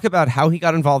 Could you talk about how he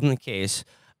got involved in the case,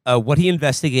 what he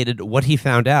investigated, what he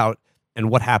found out,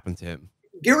 and what happened to him?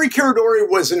 Gary Caradori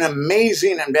was an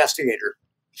amazing investigator.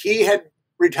 He had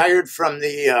retired from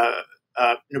the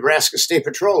Nebraska State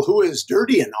Patrol, who is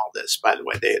dirty in all this, by the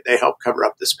way. They helped cover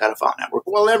up this pedophile network.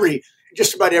 Well,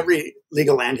 just about every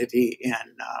legal entity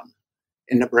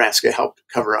in Nebraska helped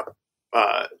cover up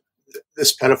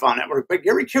this pedophile network. But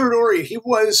Gary Caradori, he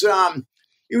was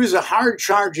a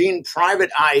hard-charging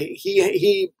private eye.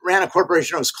 He ran a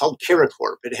corporation that was called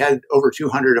Caracorp. It had over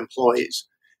 200 employees.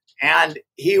 And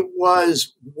he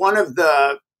was one of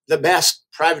the best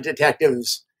private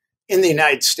detectives in the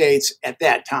United States at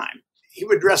that time. He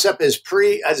would dress up as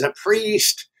a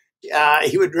priest. He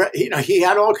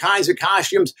had all kinds of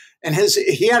costumes, and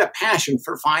he had a passion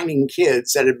for finding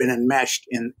kids that had been enmeshed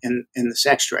in the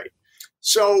sex trade.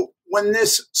 So when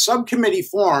this subcommittee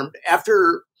formed,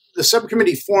 after the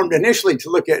subcommittee formed initially to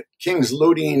look at King's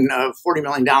looting of $40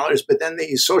 million, but then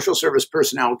the social service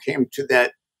personnel came to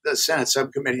the Senate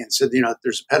subcommittee and said,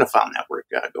 there's a pedophile network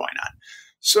going on.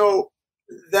 So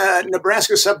the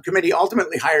Nebraska subcommittee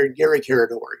ultimately hired Gary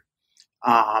Caradori.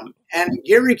 And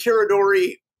Gary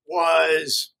Caradori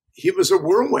was a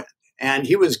whirlwind, and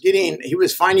he was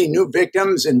finding new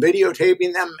victims and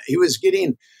videotaping them.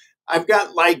 I've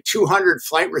got like 200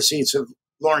 flight receipts of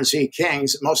Lawrence E.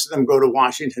 King's. Most of them go to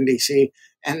Washington, D.C.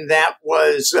 And that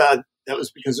was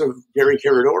because of Gary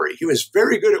Caradori. He was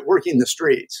very good at working the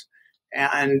streets.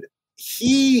 And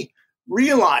he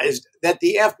realized that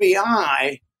the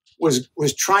FBI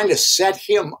was trying to set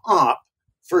him up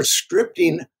for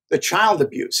scripting the child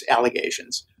abuse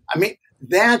allegations. I mean,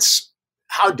 that's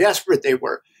how desperate they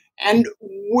were. And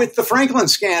with the Franklin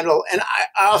scandal, and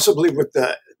I also believe with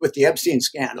the Epstein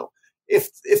scandal, if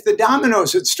the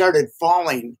dominoes had started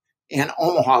falling in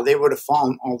Omaha, they would have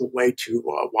fallen all the way to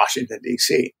Washington,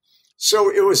 D.C. So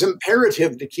it was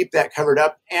imperative to keep that covered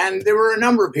up. And there were a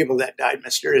number of people that died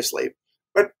mysteriously.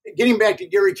 But getting back to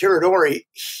Gary Caradori,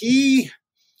 he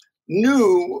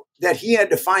knew that he had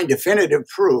to find definitive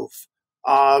proof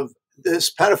of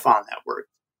this pedophile network.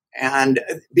 And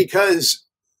because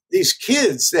these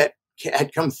kids that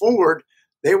had come forward,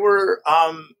 they were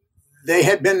they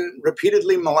had been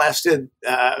repeatedly molested,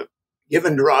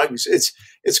 given drugs.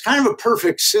 It's kind of a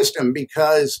perfect system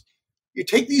because you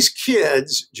take these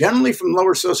kids, generally from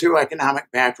lower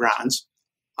socioeconomic backgrounds,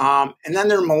 and then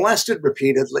they're molested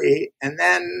repeatedly, and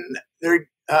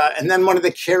then one of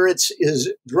the carrots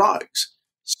is drugs.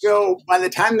 So by the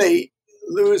time they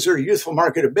lose their youthful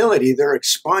marketability, they're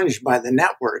expunged by the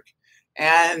network.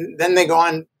 And then they go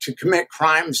on to commit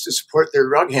crimes to support their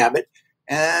drug habit.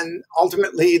 And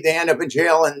ultimately, they end up in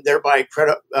jail and thereby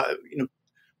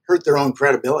hurt their own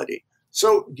credibility.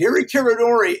 So Gary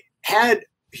Caradori had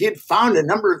found a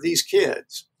number of these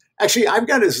kids. Actually, I've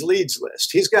got his leads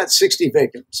list. He's got 60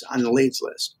 victims on the leads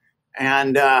list.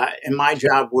 And my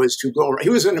job was to go. He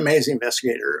was an amazing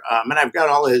investigator, and I've got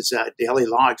all his daily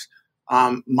logs.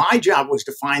 My job was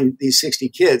to find these 60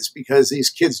 kids because these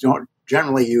kids don't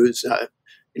generally use.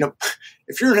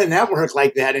 If you're in a network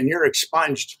like that and you're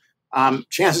expunged,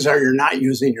 chances are you're not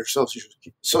using your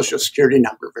social security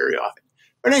number very often.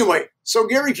 But anyway, so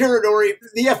Gary Caradori,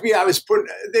 the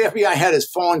FBI had his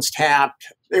phones tapped.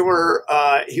 He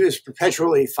was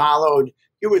perpetually followed.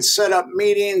 He would set up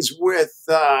meetings with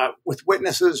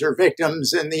witnesses or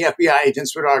victims, and the FBI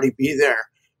agents would already be there.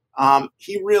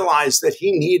 He realized that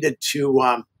he needed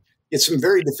to get some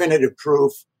very definitive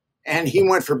proof, and he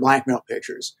went for blackmail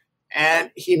pictures.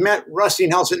 And he met Rusty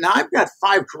Nelson. Now, I've got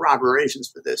 5 corroborations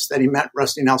for this, that he met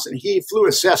Rusty Nelson. He flew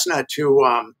a Cessna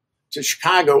to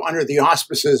Chicago under the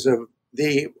auspices of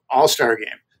the All-Star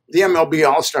game, the MLB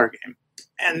All-Star game.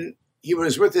 And he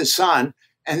was with his son.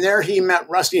 And there he met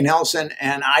Rusty Nelson,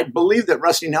 and I believe that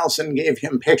Rusty Nelson gave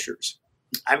him pictures.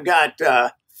 I've got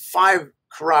 5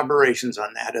 corroborations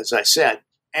on that, as I said.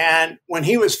 And when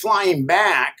he was flying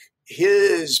back,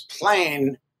 his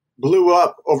plane blew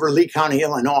up over Lee County,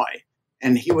 Illinois,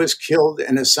 and he was killed,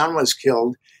 and his son was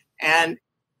killed. And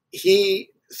he,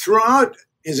 throughout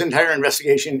his entire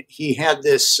investigation, he had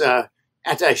this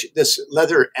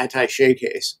leather attaché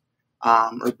case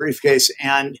or briefcase,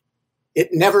 and it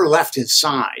never left his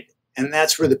side. And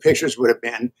that's where the pictures would have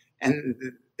been. And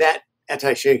that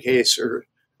attaché case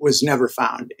was never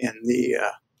found in the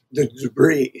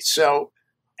debris. So,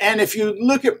 and if you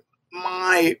look at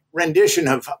my rendition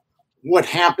of what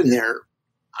happened there,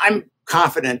 I'm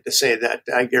confident to say that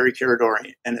Gary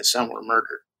Caradori and his son were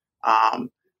murdered.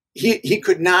 He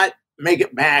could not make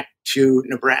it back to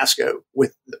Nebraska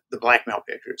with the blackmail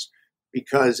pictures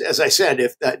because, as I said,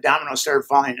 if the dominoes started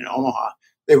falling in Omaha,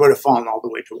 they would have fallen all the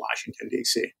way to Washington,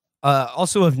 D.C.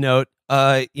 Also of note,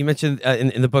 you mentioned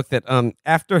in the book that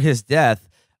after his death,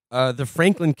 the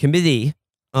Franklin Committee,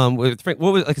 the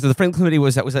Franklin Committee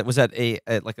was that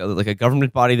a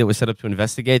government body that was set up to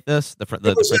investigate this? The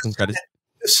Franklin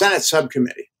Senate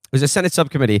subcommittee. It was a Senate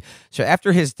subcommittee. So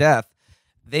after his death,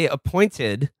 they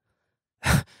appointed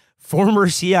former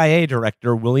CIA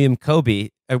director William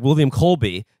Colby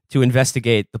to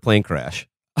investigate the plane crash.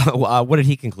 What did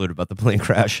he conclude about the plane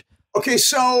crash? Okay,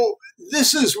 so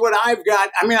this is what I've got.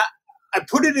 I mean, I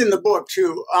put it in the book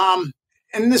too,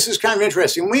 and this is kind of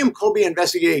interesting. William Colby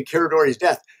investigated Caradori's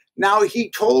death. Now, he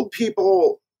told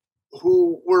people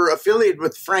who were affiliated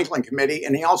with the Franklin Committee,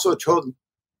 and he also told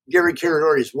Gary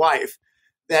Caradori's wife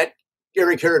that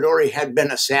Gary Caradori had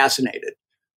been assassinated,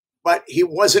 but he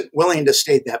wasn't willing to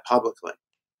state that publicly.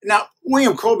 Now,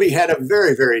 William Colby had a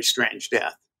very, very strange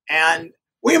death, and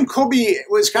William Colby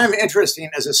was kind of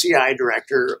interesting as a CIA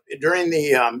director. During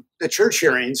the church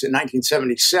hearings in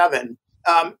 1977,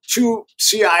 2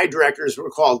 CIA directors were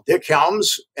called Dick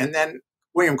Helms and then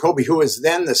William Colby, who was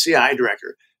then the CIA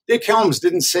director. Dick Helms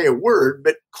didn't say a word,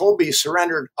 but Colby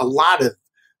surrendered a lot of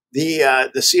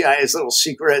the CIA's little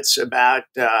secrets about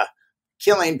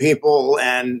killing people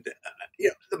and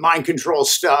the mind control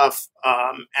stuff,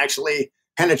 actually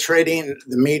penetrating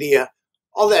the media,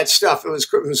 all that stuff. It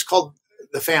was called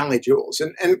the family jewels.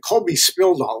 And Colby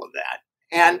spilled all of that.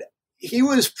 And he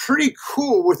was pretty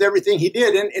cool with everything he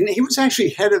did. And he was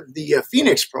actually head of the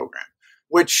Phoenix program,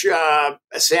 which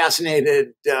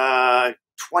assassinated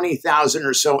 20,000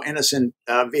 or so innocent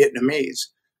Vietnamese.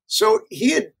 So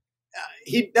he had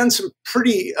he'd done some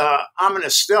pretty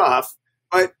ominous stuff,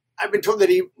 but I've been told that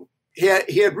he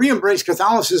had re-embraced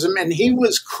Catholicism, and he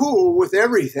was cool with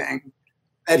everything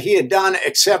that he had done,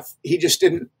 except he just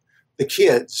didn't, the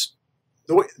kids,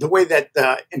 the way that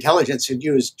the intelligence had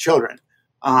used children.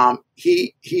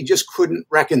 He just couldn't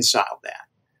reconcile that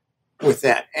with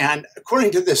that. And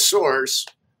according to this source,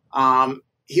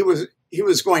 he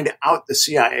was going to out the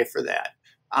CIA for that.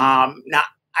 Now,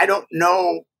 I don't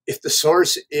know if the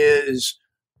source is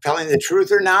telling the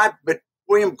truth or not, but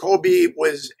William Colby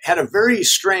had a very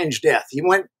strange death. He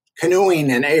went canoeing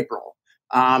in April,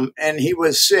 and he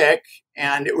was sick,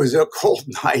 and it was a cold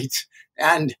night,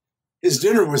 and his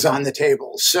dinner was on the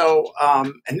table. So,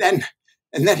 and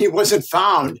then he wasn't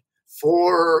found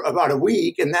for about a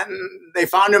week, and then they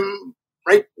found him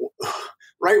right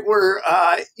where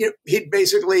he'd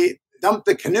basically dumped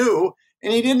the canoe,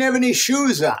 and he didn't have any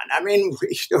shoes on. I mean,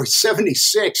 he's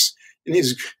 76, and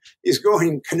he's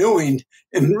going canoeing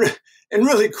in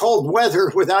really cold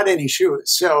weather without any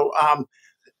shoes. So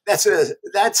that's a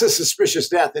suspicious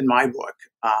death in my book.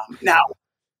 Now,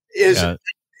 is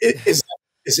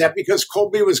that because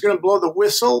Colby was going to blow the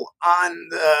whistle on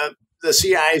the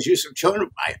CIA's use of children?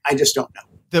 I just don't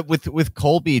know. With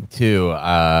Colby too,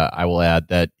 I will add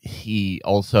that he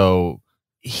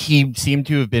seemed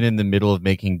to have been in the middle of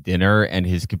making dinner, and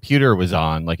his computer was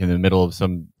on, like in the middle of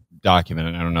some document,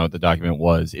 and I don't know what the document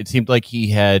was. It seemed like he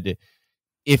had,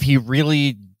 if he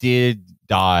really did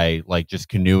die, like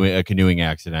just a canoeing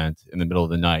accident in the middle of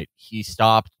the night, he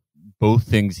stopped both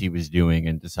things he was doing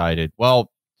and decided,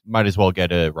 well, might as well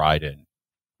get a ride in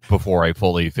before I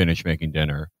fully finish making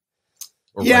dinner.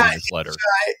 Or writing this letter.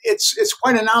 It's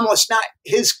quite anomalous. Now,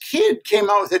 his kid came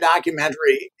out with a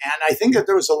documentary, and I think that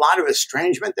there was a lot of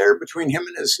estrangement there between him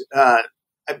and his, I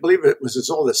believe it was his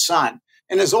oldest son.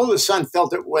 And his oldest son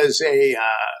felt it was a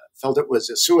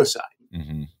suicide.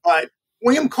 Mm-hmm. But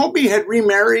William Colby had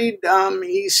remarried.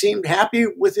 He seemed happy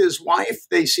with his wife.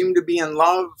 They seemed to be in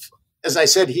love. As I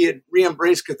said, he had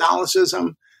re-embraced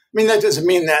Catholicism. I mean, that doesn't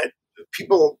mean that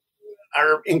people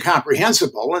are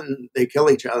incomprehensible and they kill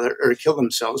each other or kill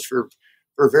themselves for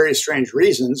very strange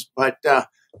reasons. But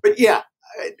yeah,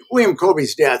 William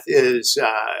Colby's death is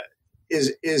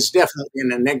definitely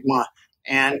an enigma,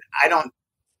 and I don't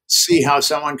see how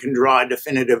someone can draw a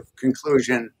definitive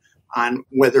conclusion on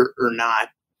whether or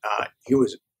not he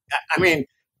was. I mean,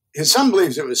 his son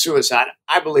believes it was suicide.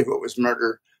 I believe it was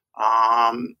murder.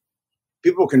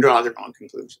 People can draw their own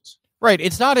conclusions. Right.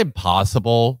 It's not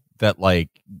impossible that, like,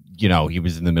 he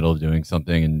was in the middle of doing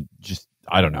something and just,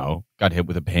 I don't know, got hit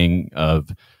with a pang of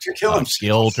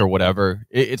guilt or whatever.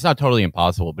 It's not totally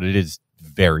impossible, but it is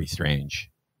very strange.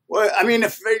 Well, I mean,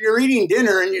 if you're eating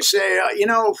dinner and you say,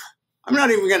 I'm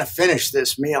not even going to finish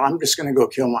this meal, I'm just going to go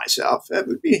kill myself, that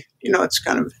would be, it's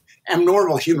kind of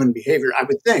abnormal human behavior, I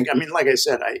would think. I mean, like I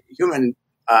said,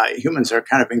 humans are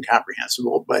kind of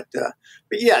incomprehensible, but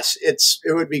yes, it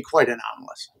would be quite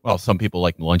anomalous. Well, some people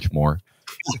like lunch more.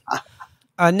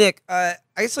 Nick, I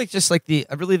guess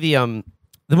the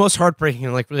most heartbreaking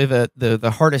and really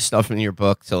the hardest stuff in your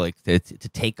book to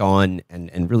take on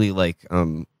and really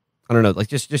I don't know,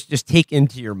 just take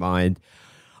into your mind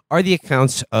are the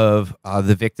accounts of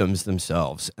the victims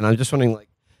themselves. And I'm just wondering,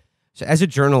 so as a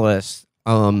journalist,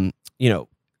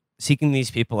 seeking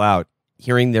these people out,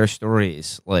 hearing their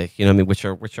stories, which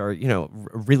are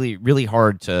really, really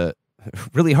hard to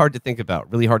think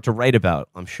about, really hard to write about,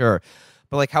 I'm sure.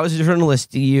 But how as a journalist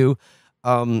do you,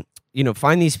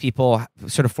 find these people,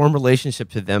 sort of form relationship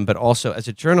to them, but also as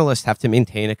a journalist have to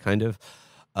maintain a kind of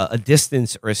a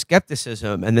distance or a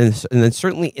skepticism, and then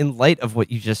certainly in light of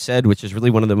what you just said, which is really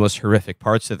one of the most horrific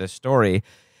parts of this story,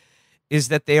 is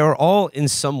that they are all in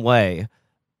some way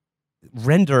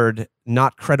rendered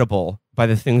not credible by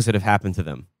the things that have happened to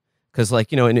them. Because,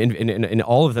 in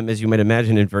all of them, as you might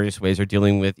imagine, in various ways, are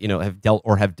dealing with, have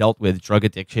dealt with drug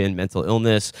addiction, mental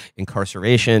illness,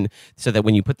 incarceration, so that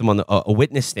when you put them on a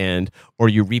witness stand or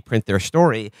you reprint their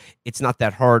story, it's not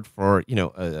that hard for,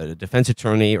 a defense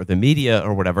attorney or the media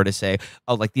or whatever to say,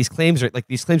 oh, these claims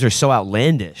are so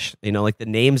outlandish, the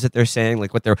names that they're saying,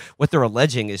 what they're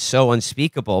alleging is so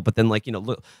unspeakable. But then, look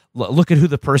at who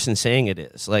the person saying it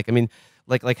is.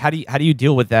 How do you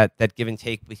deal with that give and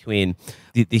take between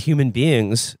the human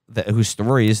beings whose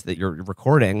stories that you're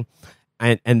recording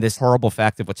and this horrible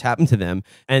fact of what's happened to them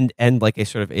and a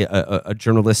sort of a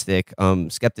journalistic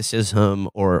skepticism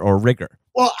or rigor?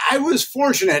 Well, I was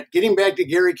fortunate, getting back to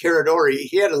Gary Caradori,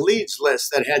 he had a leads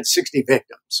list that had 60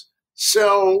 victims.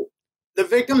 So the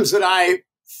victims that I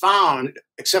found,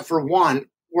 except for one,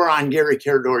 were on Gary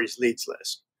Caradori's leads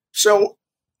list. So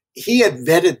he had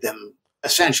vetted them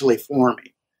essentially for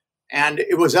me. And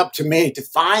it was up to me to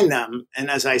find them. And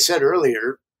as I said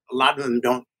earlier, a lot of them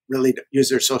don't really use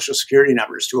their social security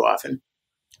numbers too often.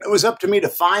 It was up to me to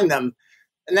find them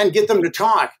and then get them to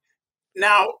talk.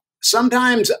 Now,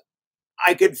 sometimes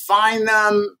I could find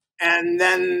them and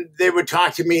then they would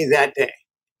talk to me that day.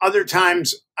 Other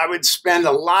times I would spend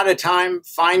a lot of time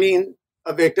finding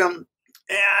a victim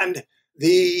and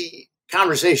the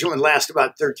conversation would last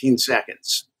about 13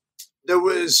 seconds. There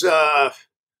was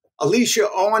Alicia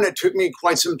Owen. It took me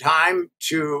quite some time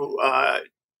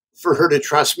for her to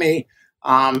trust me.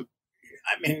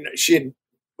 She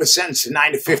was sentenced to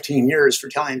 9 to 15 years for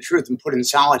telling the truth and put in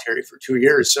solitary for 2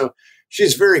 years. So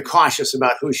she's very cautious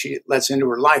about who she lets into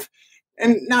her life.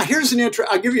 And now here's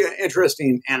I'll give you an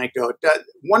interesting anecdote.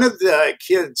 One of the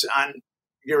kids on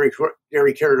Gary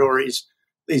Caradori's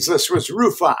leads list was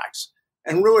Rue Fox.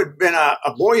 And Rue had been a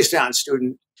Boys Town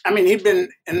student. He'd been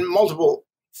in multiple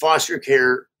foster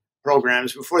care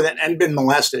programs before that and been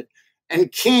molested.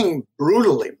 And King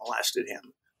brutally molested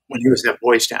him when he was at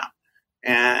Boys Town.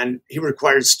 And he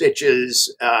required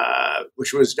stitches,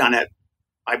 which was done at,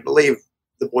 I believe,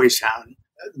 the Boys Town.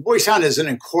 Boys Town is an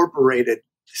incorporated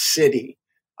city.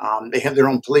 They have their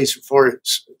own police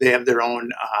force. They have their own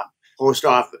post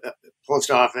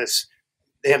office.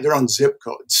 They have their own zip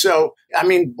code. So,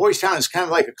 Boys Town is kind of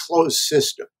like a closed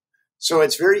system. So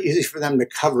it's very easy for them to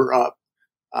cover up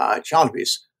child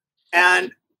abuse.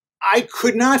 And I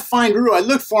could not find Rue. I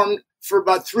looked for him for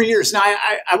about 3 years. Now,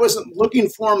 I wasn't looking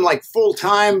for him like full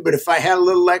time, but if I had a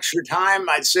little extra time,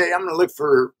 I'd say, I'm going to look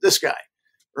for this guy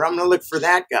or I'm going to look for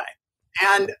that guy.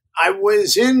 And I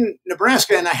was in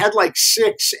Nebraska and I had like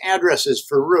 6 addresses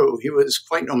for Rue. He was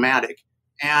quite nomadic.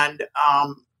 And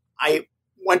I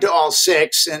went to all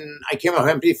 6 and I came up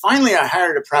empty. Finally, I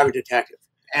hired a private detective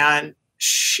and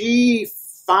she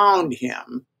found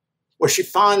him. Well, she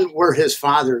found where his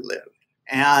father lived.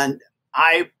 And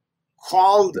I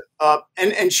called up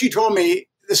and she told me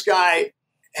this guy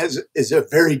is a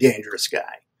very dangerous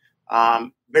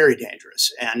guy, very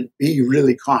dangerous, and be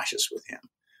really cautious with him.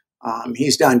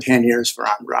 He's done 10 years for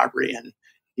armed robbery and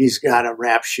he's got a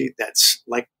rap sheet that's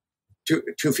like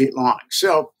 2 feet long.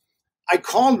 So I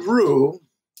called Rue.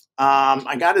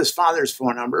 I got his father's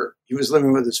phone number. He was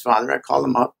living with his father. I called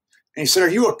him up and he said, "Are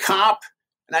you a cop?"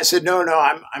 And I said, No,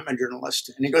 I'm a journalist.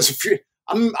 And he goes,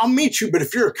 I'll meet you, but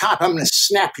if you're a cop, I'm going to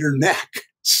snap your neck.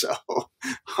 So,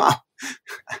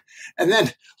 and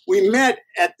then we met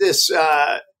at this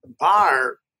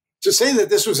bar. To say that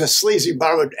this was a sleazy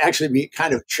bar would actually be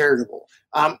kind of charitable.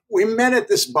 We met at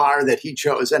this bar that he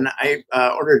chose, and I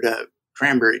ordered a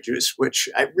cranberry juice, which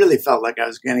I really felt like I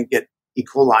was going to get E.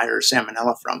 coli or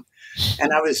salmonella from.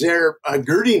 And I was there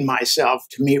girding myself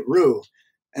to meet Rue.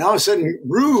 And all of a sudden,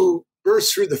 Rue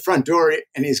bursts through the front door,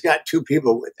 and he's got 2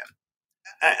 people with him.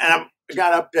 And I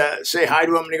got up to say hi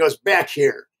to him, and he goes, "Back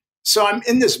here." So I'm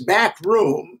in this back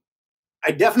room.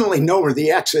 I definitely know where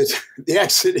the exit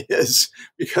is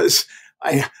because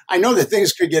I know that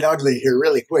things could get ugly here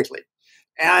really quickly.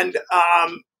 And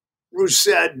Rue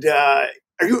said,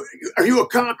 "Are you a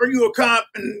cop? Are you a cop?"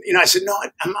 And I said, "No,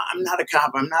 I'm not a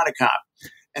cop. I'm not a cop."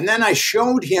 And then I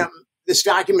showed him this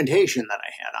documentation that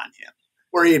I had on him,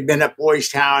 where he had been at Boys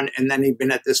Town and then he'd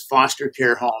been at this foster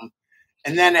care home.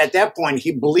 And then at that point,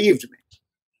 he believed me.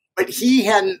 But he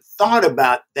hadn't thought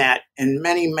about that in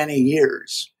many, many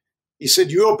years. He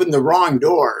said, "You opened the wrong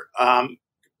door,"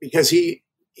 because he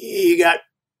got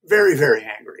very, very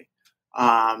angry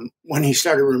when he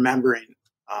started remembering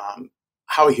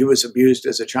how he was abused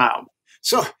as a child.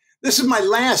 So this is my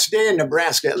last day in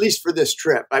Nebraska, at least for this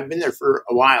trip. I've been there for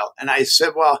a while. And I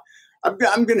said, well,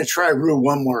 I'm going to try Rue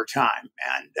one more time.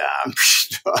 And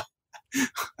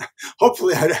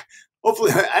hopefully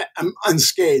I'm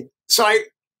unscathed. So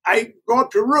I go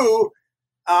up to Rue.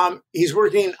 He's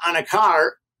working on a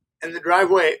car in the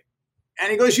driveway.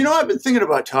 And he goes, "I've been thinking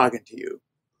about talking to you.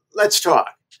 Let's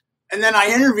talk." And then I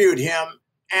interviewed him,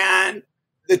 and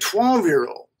the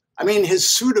 12-year-old, his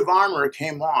suit of armor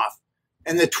came off,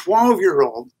 and the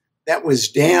 12-year-old that was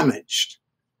damaged,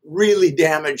 really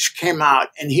damaged, came out,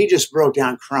 and he just broke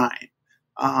down crying.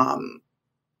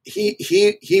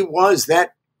 He was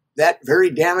that very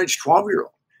damaged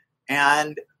 12-year-old.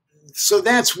 And so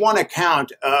that's one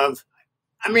account of,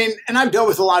 and I've dealt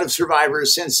with a lot of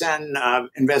survivors since then,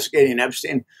 investigating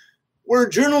Epstein. Where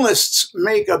journalists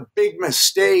make a big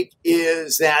mistake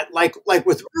is that, like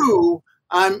with Rue,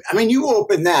 you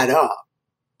open that up.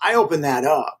 I opened that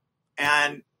up,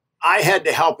 and I had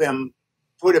to help him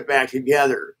put it back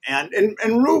together. And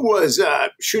Rue was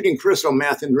shooting crystal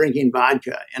meth and drinking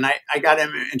vodka, and I got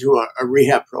him into a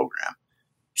rehab program.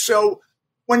 So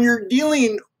when you're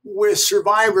dealing with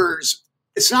survivors,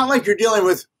 it's not like you're dealing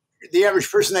with the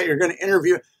average person that you're going to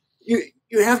interview. You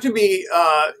have to be,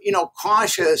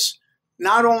 cautious,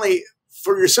 not only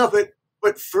for yourself,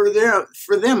 but for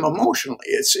them emotionally.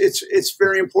 It's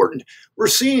very important. We're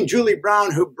seeing Julie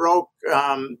Brown, who broke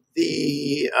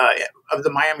the of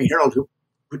the Miami Herald,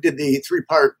 who did the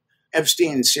 3-part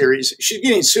Epstein series. She's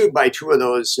getting sued by 2 of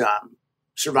those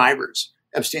survivors,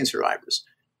 Epstein survivors.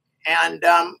 And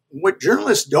what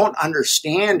journalists don't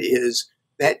understand is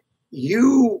that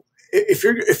if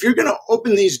you're going to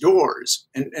open these doors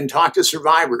and talk to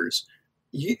survivors,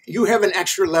 you have an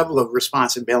extra level of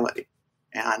responsibility.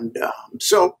 And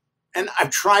and I've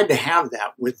tried to have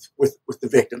that with the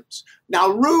victims. Now,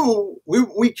 Rue,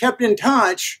 we kept in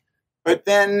touch, but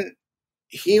then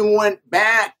he went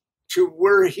back to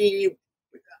where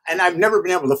and I've never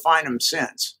been able to find him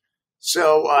since.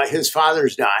 So his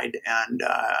father's died, and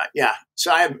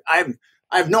so I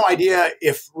have no idea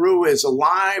if Rue is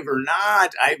alive or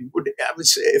not. I would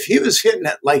say if he was hitting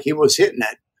it like he was hitting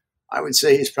it, I would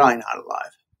say he's probably not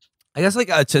alive. I guess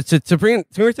to bring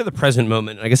it to the present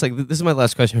moment. I guess this is my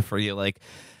last question for you.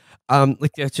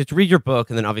 To read your book,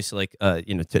 and then obviously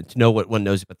to know what one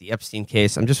knows about the Epstein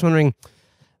case. I'm just wondering,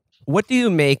 what do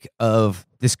you make of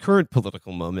this current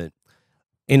political moment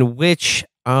in which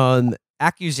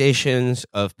accusations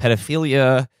of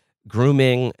pedophilia,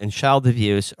 grooming, and child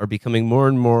abuse are becoming more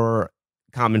and more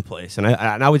commonplace, and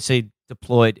I would say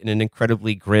deployed in an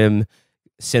incredibly grim,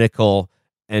 cynical,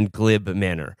 and glib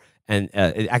manner, and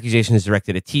accusations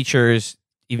directed at teachers,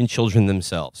 even children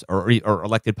themselves, or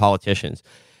elected politicians.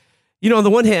 On the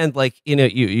one hand,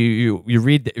 you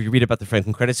read about the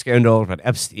Franklin credit scandal, about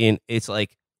Epstein. It's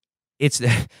like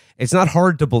it's not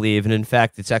hard to believe, and in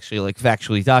fact, it's actually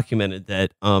factually documented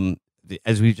that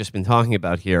as we've just been talking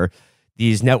about here,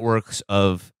 these networks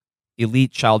of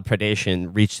elite child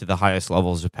predation reach to the highest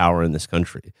levels of power in this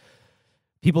country.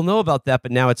 People know about that,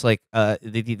 but now it's like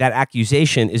that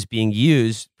accusation is being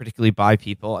used, particularly by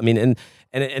people. I mean,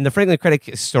 and the Franklin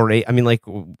credit story. I mean,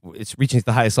 it's reaching to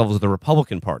the highest levels of the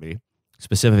Republican Party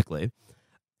specifically,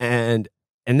 and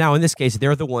now in this case,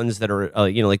 they're the ones that are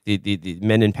the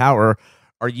men in power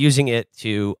are using it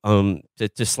to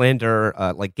slander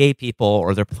gay people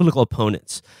or their political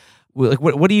opponents.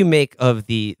 What do you make of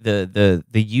the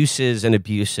uses and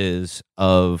abuses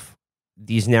of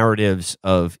these narratives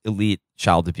of elite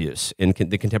child abuse in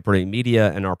the contemporary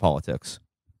media and our politics?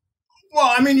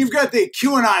 Well, I mean, you've got the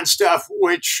QAnon stuff,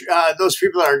 which those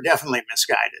people are definitely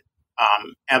misguided.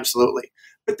 Absolutely.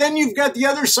 But then you've got the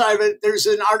other side of it. There's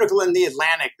an article in The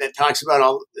Atlantic that talks about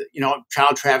all,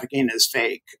 child trafficking is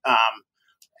fake.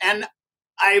 And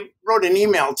I wrote an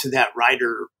email to that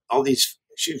writer,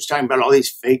 she was talking about all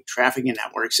these fake trafficking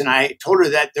networks. And I told her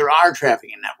that there are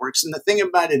trafficking networks. And the thing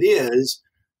about it is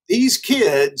these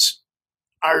kids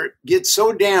get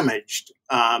so damaged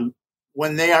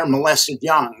when they are molested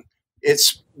young.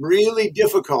 It's really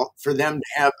difficult for them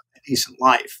to have a decent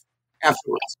life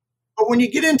afterwards. But when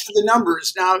you get into the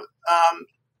numbers now,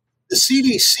 the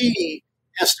CDC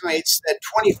estimates that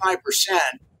 25%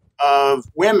 of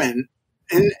women,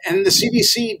 and the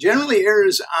CDC generally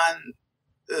errs on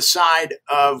the side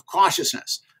of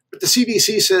cautiousness, but the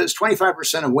CDC says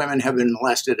 25% of women have been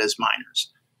molested as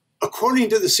minors. According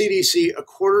to the CDC, a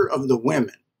quarter of the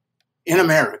women in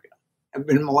America have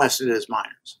been molested as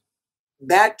minors.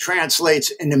 That translates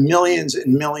into millions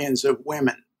and millions of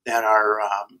women that are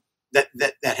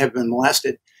that have been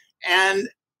molested. And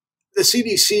the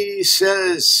CDC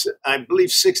says, I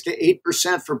believe 6 to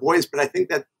 8% for boys, but I think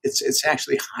that it's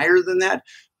actually higher than that.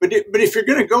 But if you're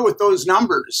going to go with those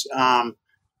numbers,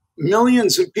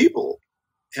 millions of people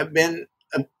have been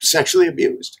sexually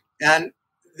abused, and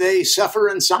they suffer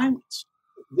in silence.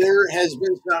 There has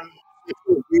been some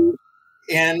sexual abuse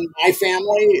in my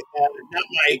family, not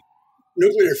my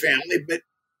nuclear family, but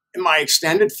in my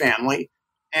extended family.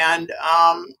 And,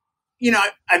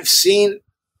 I've seen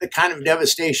the kind of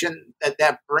devastation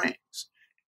that brings.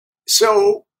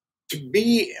 So to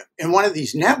be in one of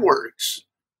these networks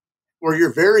where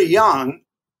you're very young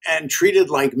and treated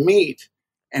like meat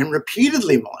and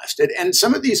repeatedly molested, and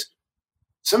some of these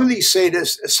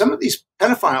sadists, some of these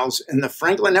pedophiles in the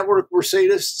Franklin network were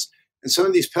sadists, and some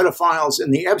of these pedophiles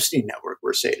in the Epstein network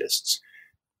were sadists.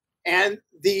 And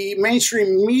the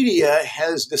mainstream media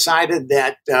has decided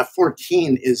that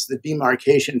 14 is the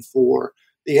demarcation for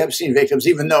the Epstein victims,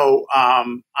 even though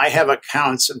I have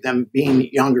accounts of them being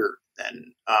younger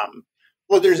than,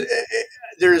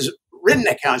 there's written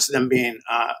accounts of them being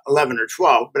 11 or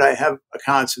 12, but I have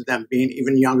accounts of them being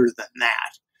even younger than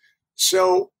that.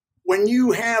 So when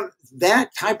you have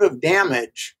that type of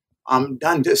damage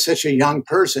done to such a young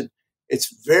person,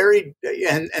 It's very,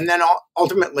 and then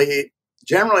ultimately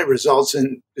generally results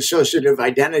in dissociative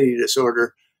identity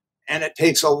disorder. And it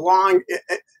takes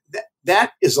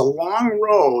that is a long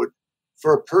road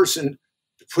for a person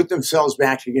to put themselves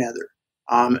back together.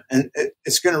 And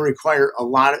it's going to require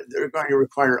they're going to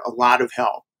require a lot of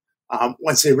help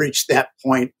once they reach that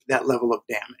point, that level of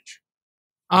damage.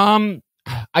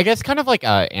 I guess kind of like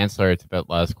ancillary to that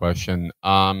last question.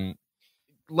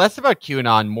 Less about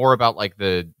QAnon, more about like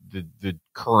the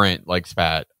current like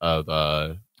spat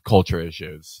of culture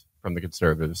issues from the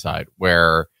conservative side,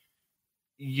 where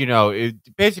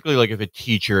basically like if a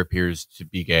teacher appears to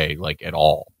be gay like at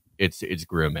all, it's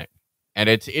grooming, and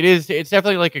it's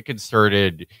definitely like a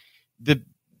concerted. The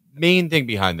main thing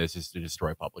behind this is to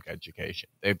destroy public education.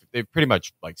 They've pretty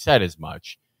much like said as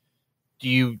much. Do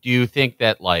you think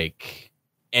that like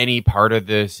any part of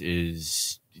this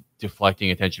is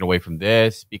deflecting attention away from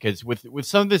this? Because with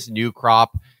some of this new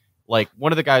crop, like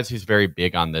one of the guys who's very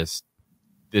big on this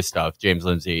stuff, James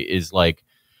Lindsay, is like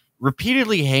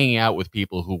repeatedly hanging out with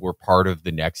people who were part of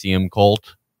the Nexium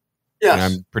cult. Yes. And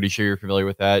I'm pretty sure you're familiar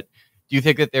with that. Do you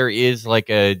think that there is like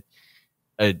an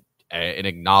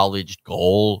acknowledged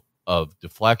goal of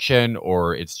deflection,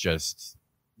 or it's just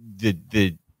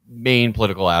the main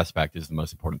political aspect is the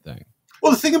most important thing?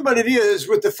 Well, the thing about it is,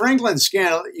 with the Franklin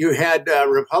scandal, you had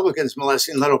Republicans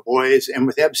molesting little boys, and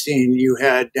with Epstein, you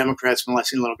had Democrats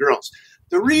molesting little girls.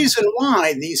 The reason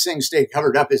why these things stay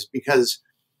covered up is because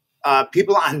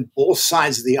people on both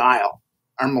sides of the aisle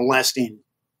are molesting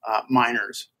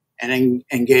minors and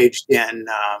engaged in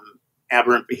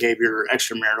aberrant behavior,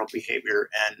 extramarital behavior,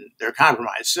 and they're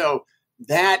compromised. So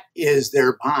that is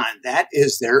their bond. That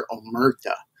is their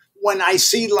omerta. When I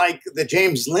see like the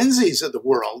James Lindsays of the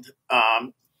world,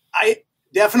 I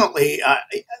definitely,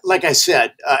 like I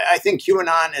said, I think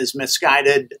QAnon is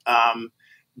misguided.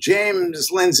 James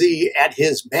Lindsay at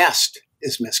his best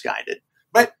is misguided.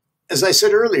 But as I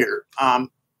said earlier,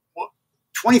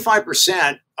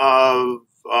 25% of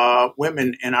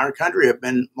women in our country have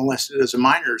been molested as a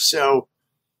minor. So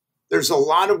there's a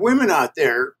lot of women out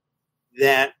there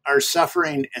that are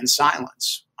suffering in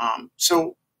silence.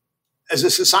 So as a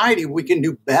society, we can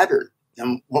do better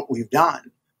than what we've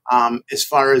done as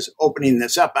far as opening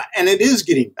this up. And it is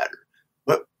getting better,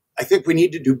 but I think we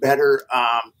need to do better.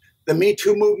 The Me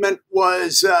Too movement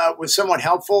was somewhat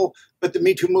helpful, but the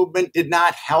Me Too movement did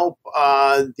not help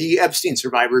the Epstein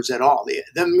survivors at all.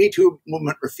 The Me Too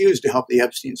movement refused to help the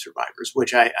Epstein survivors,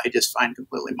 which I just find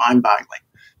completely mind-boggling.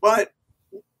 But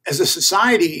as a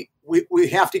society, we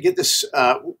have to get this.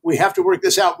 We have to work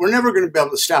this out. We're never going to be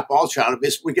able to stop all child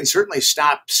abuse. We can certainly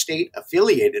stop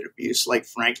state-affiliated abuse, like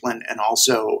Franklin and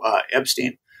also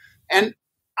Epstein. And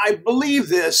I believe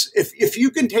this: if you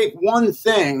can take one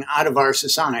thing out of our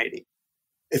society,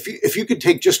 if you could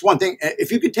take just one thing,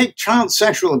 if you could take child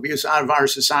sexual abuse out of our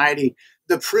society,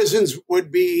 the prisons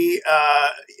wouldn't be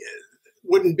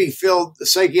filled. The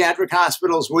psychiatric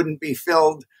hospitals wouldn't be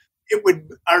filled.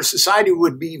 Our society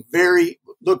would be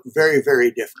look very, very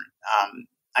different.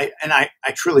 I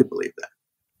truly believe that.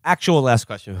 Actual last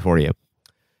question for you.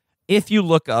 If you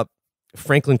look up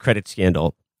Franklin credit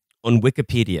scandal on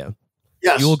Wikipedia,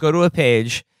 yes, you will go to a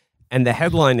page and the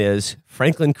headline is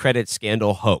Franklin credit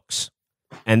scandal hoax.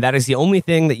 And that is the only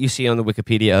thing that you see on the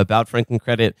Wikipedia about Franklin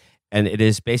credit. And it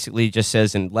is basically just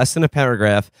says in less than a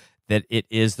paragraph that it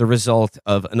is the result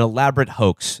of an elaborate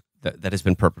hoax that has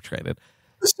been perpetrated.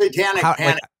 The satanic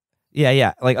panic.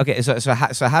 Yeah. Like, okay, so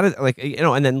how did, like,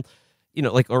 and then,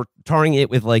 like, or tarring it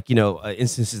with, like,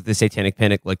 instances of the satanic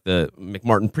panic, like the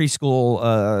McMartin preschool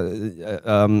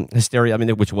hysteria,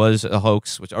 which was a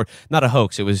hoax, or not a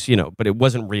hoax, it was, but it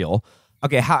wasn't real.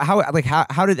 Okay,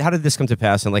 how did this come to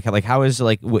pass, and how is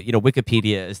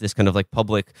Wikipedia is this kind of like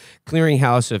public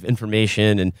clearinghouse of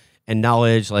information and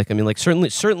knowledge?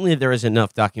 Certainly there is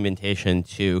enough documentation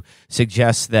to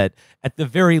suggest that at the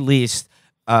very least,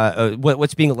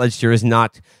 what's being alleged here is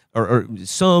not, or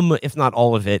some, if not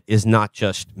all of it, is not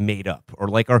just made up,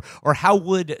 or how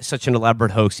would such an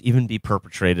elaborate hoax even be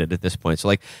perpetrated at this point? So,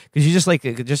 because you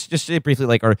just say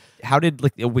briefly, or how did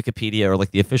Wikipedia or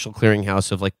the official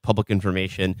clearinghouse of public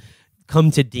information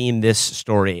come to deem this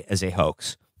story as a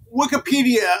hoax?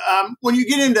 Wikipedia, when you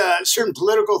get into certain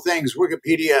political things,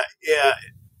 Wikipedia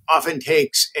often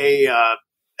takes a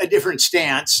different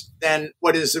stance than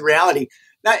what is the reality.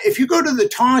 Now, if you go to the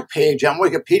talk page on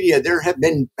Wikipedia, there have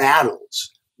been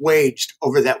battles waged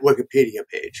over that Wikipedia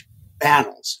page.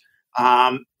 Battles.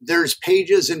 There's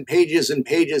pages and pages and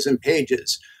pages and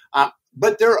pages.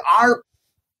 But there are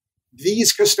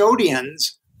these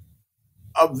custodians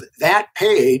of that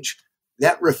page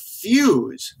that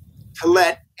refuse to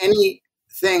let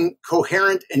anything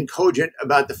coherent and cogent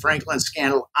about the Franklin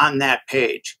scandal on that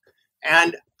page.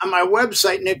 And on my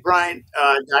website,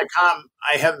 nickbryant.com,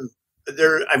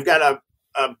 I've got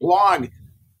a blog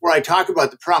where I talk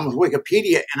about the problem with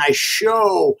Wikipedia, and I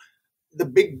show the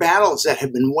big battles that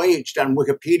have been waged on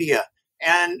Wikipedia.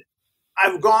 And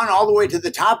I've gone all the way to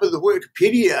the top of the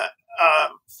Wikipedia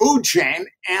food chain,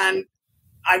 and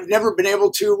I've never been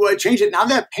able to change it. Now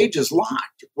that page is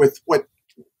locked with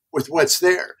what's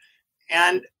there.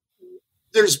 And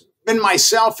there's been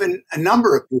myself and a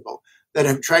number of people that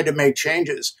have tried to make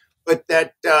changes, but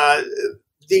that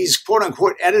these quote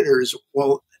unquote editors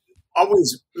will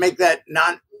always make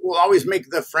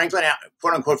the Franklin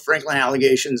quote unquote Franklin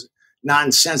allegations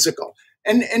nonsensical.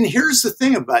 And here's the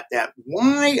thing about that.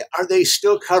 Why are they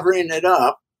still covering it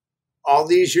up all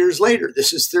these years later?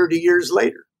 This is 30 years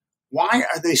later. Why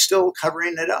are they still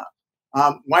covering it up?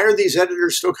 Why are these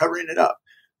editors still covering it up?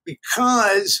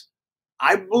 Because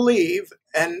I believe,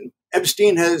 and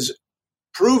Epstein has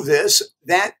proved this,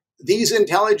 that these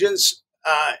intelligence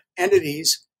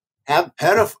entities have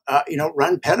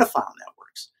run pedophile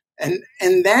networks, and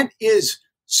that is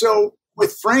so.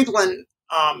 With Franklin,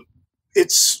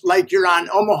 it's like you're on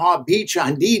Omaha Beach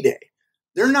on D-Day.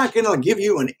 They're not going to give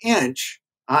you an inch.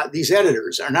 These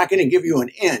editors are not going to give you an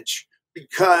inch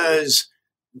because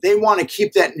they want to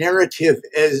keep that narrative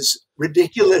as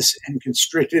ridiculous and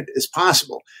constricted as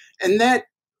possible. And that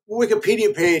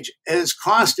Wikipedia page has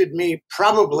costed me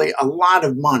probably a lot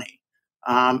of money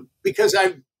because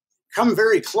I've come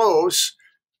very close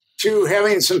to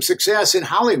having some success in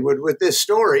Hollywood with this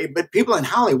story, but people in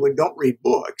Hollywood don't read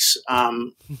books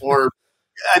or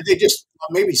they just,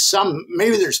 maybe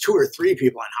there's 2 or 3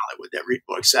 people in Hollywood that read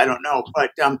books. I don't know,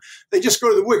 but they just go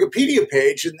to the Wikipedia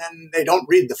page and then they don't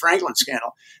read the Franklin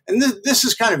scandal. And this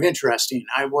is kind of interesting.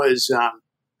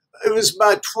 It was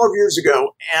about 12 years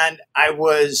ago, and I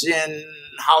was in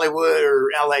Hollywood or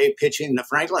LA pitching the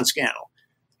Franklin scandal.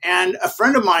 And a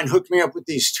friend of mine hooked me up with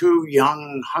these 2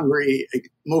 young, hungry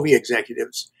movie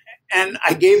executives. And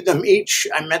I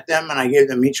met them and I gave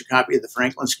them each a copy of the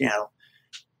Franklin scandal.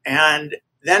 And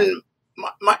then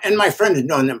my friend had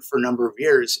known them for a number of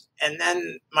years. And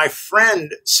then my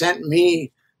friend sent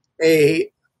me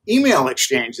a email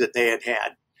exchange that they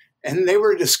had. And they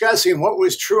were discussing what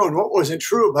was true and what wasn't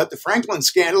true about the Franklin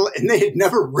scandal, and they had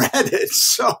never read it.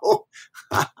 So,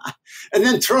 and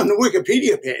then throw in the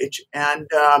Wikipedia page, and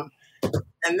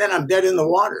then I'm dead in the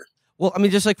water. Well, I mean,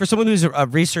 just like for someone who's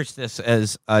researched this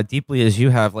as deeply as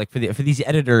you have, like for these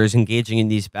editors engaging in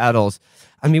these battles,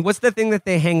 I mean, what's the thing that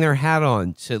they hang their hat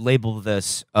on to label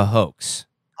this a hoax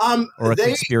or a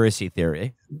conspiracy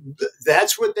theory?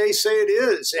 That's what they say it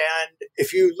is. And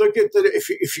if you look at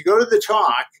if you go to the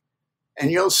talk, and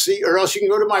you'll see, or else you can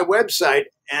go to my website,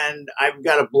 and I've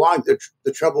got a blog,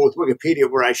 The Trouble with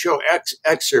Wikipedia, where I show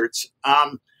excerpts.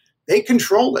 They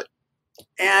control it.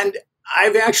 And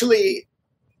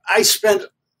I spent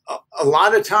a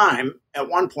lot of time at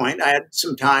one point. I had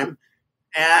some time,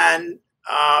 and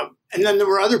then there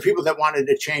were other people that wanted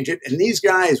to change it, and these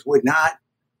guys would not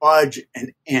budge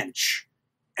an inch.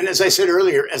 And as I said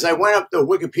earlier, as I went up the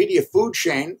Wikipedia food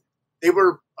chain, they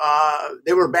were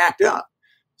backed up.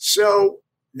 So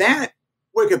that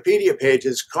Wikipedia page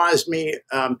has caused me,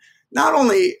 not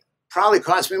only probably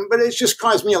cost me, but it's just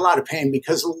caused me a lot of pain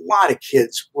because a lot of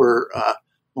kids were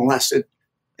molested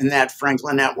in that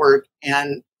Franklin network.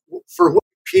 And for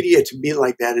Wikipedia to be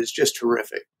like that is just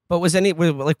horrific. But has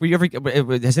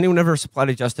anyone ever supplied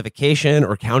a justification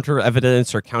or counter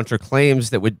evidence or counter claims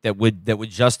that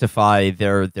would justify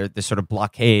their sort of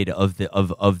blockade of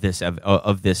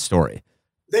this story?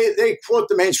 They quote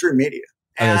the mainstream media.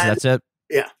 And that's it?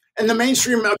 Yeah. And the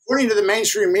mainstream, according to the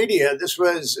mainstream media, this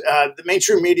was the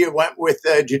mainstream media went with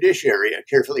the judiciary, a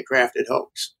carefully crafted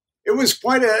hoax. It was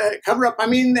quite a cover up. I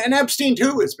mean, and Epstein,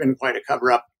 too, has been quite a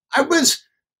cover up.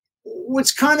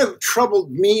 What's kind of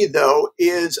troubled me, though,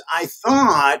 is I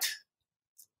thought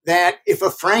that if a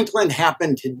Franklin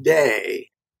happened today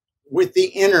with the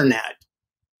internet,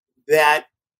 that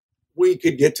we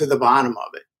could get to the bottom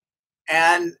of it.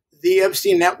 And the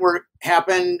Epstein network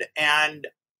happened, and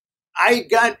I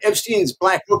got Epstein's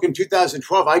Black Book in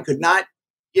 2012. I could not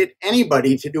get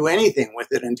anybody to do anything with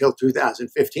it until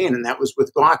 2015, and that was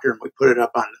with Gawker, and we put it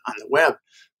up on the web.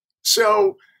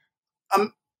 So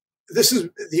this is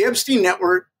the Epstein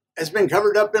network has been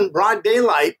covered up in broad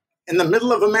daylight in the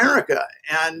middle of America,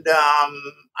 and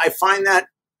I find that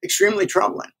extremely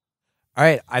troubling. All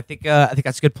right, I think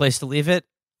that's a good place to leave it.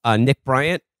 Nick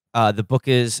Bryant. The book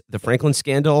is The Franklin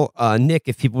Scandal. Nick,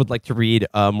 if people would like to read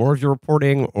more of your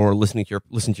reporting or listen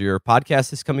to your podcast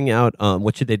that's coming out,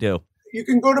 what should they do? you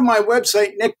can go to my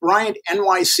website,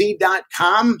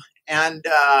 nickbryantnyc.com, and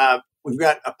we've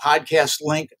got a podcast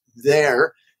link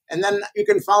there. And then you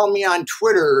can follow me on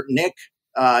Twitter, Nick,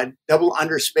 _Bryant.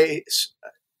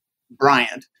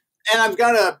 And I've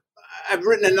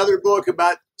written another book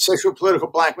about sexual political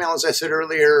blackmail, as I said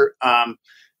earlier,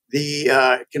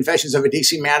 the Confessions of a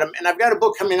DC Madam. And I've got a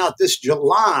book coming out this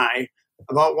July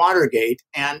about Watergate.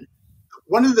 And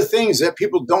one of the things that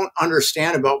people don't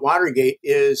understand about Watergate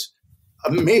is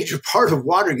a major part of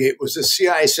Watergate was the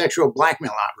CIA sexual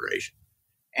blackmail operation.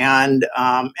 And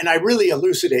I really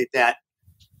elucidate that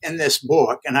in this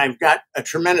book. And I've got a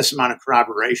tremendous amount of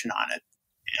corroboration on it.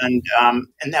 And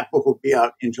that book will be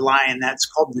out in July. And that's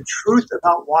called The Truth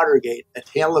About Watergate, A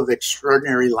Tale of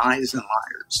Extraordinary Lies and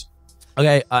Liars.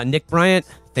 Okay, Nick Bryant,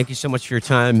 thank you so much for your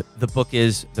time. The book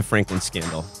is The Franklin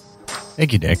Scandal.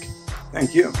 Thank you, Nick.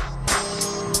 Thank you.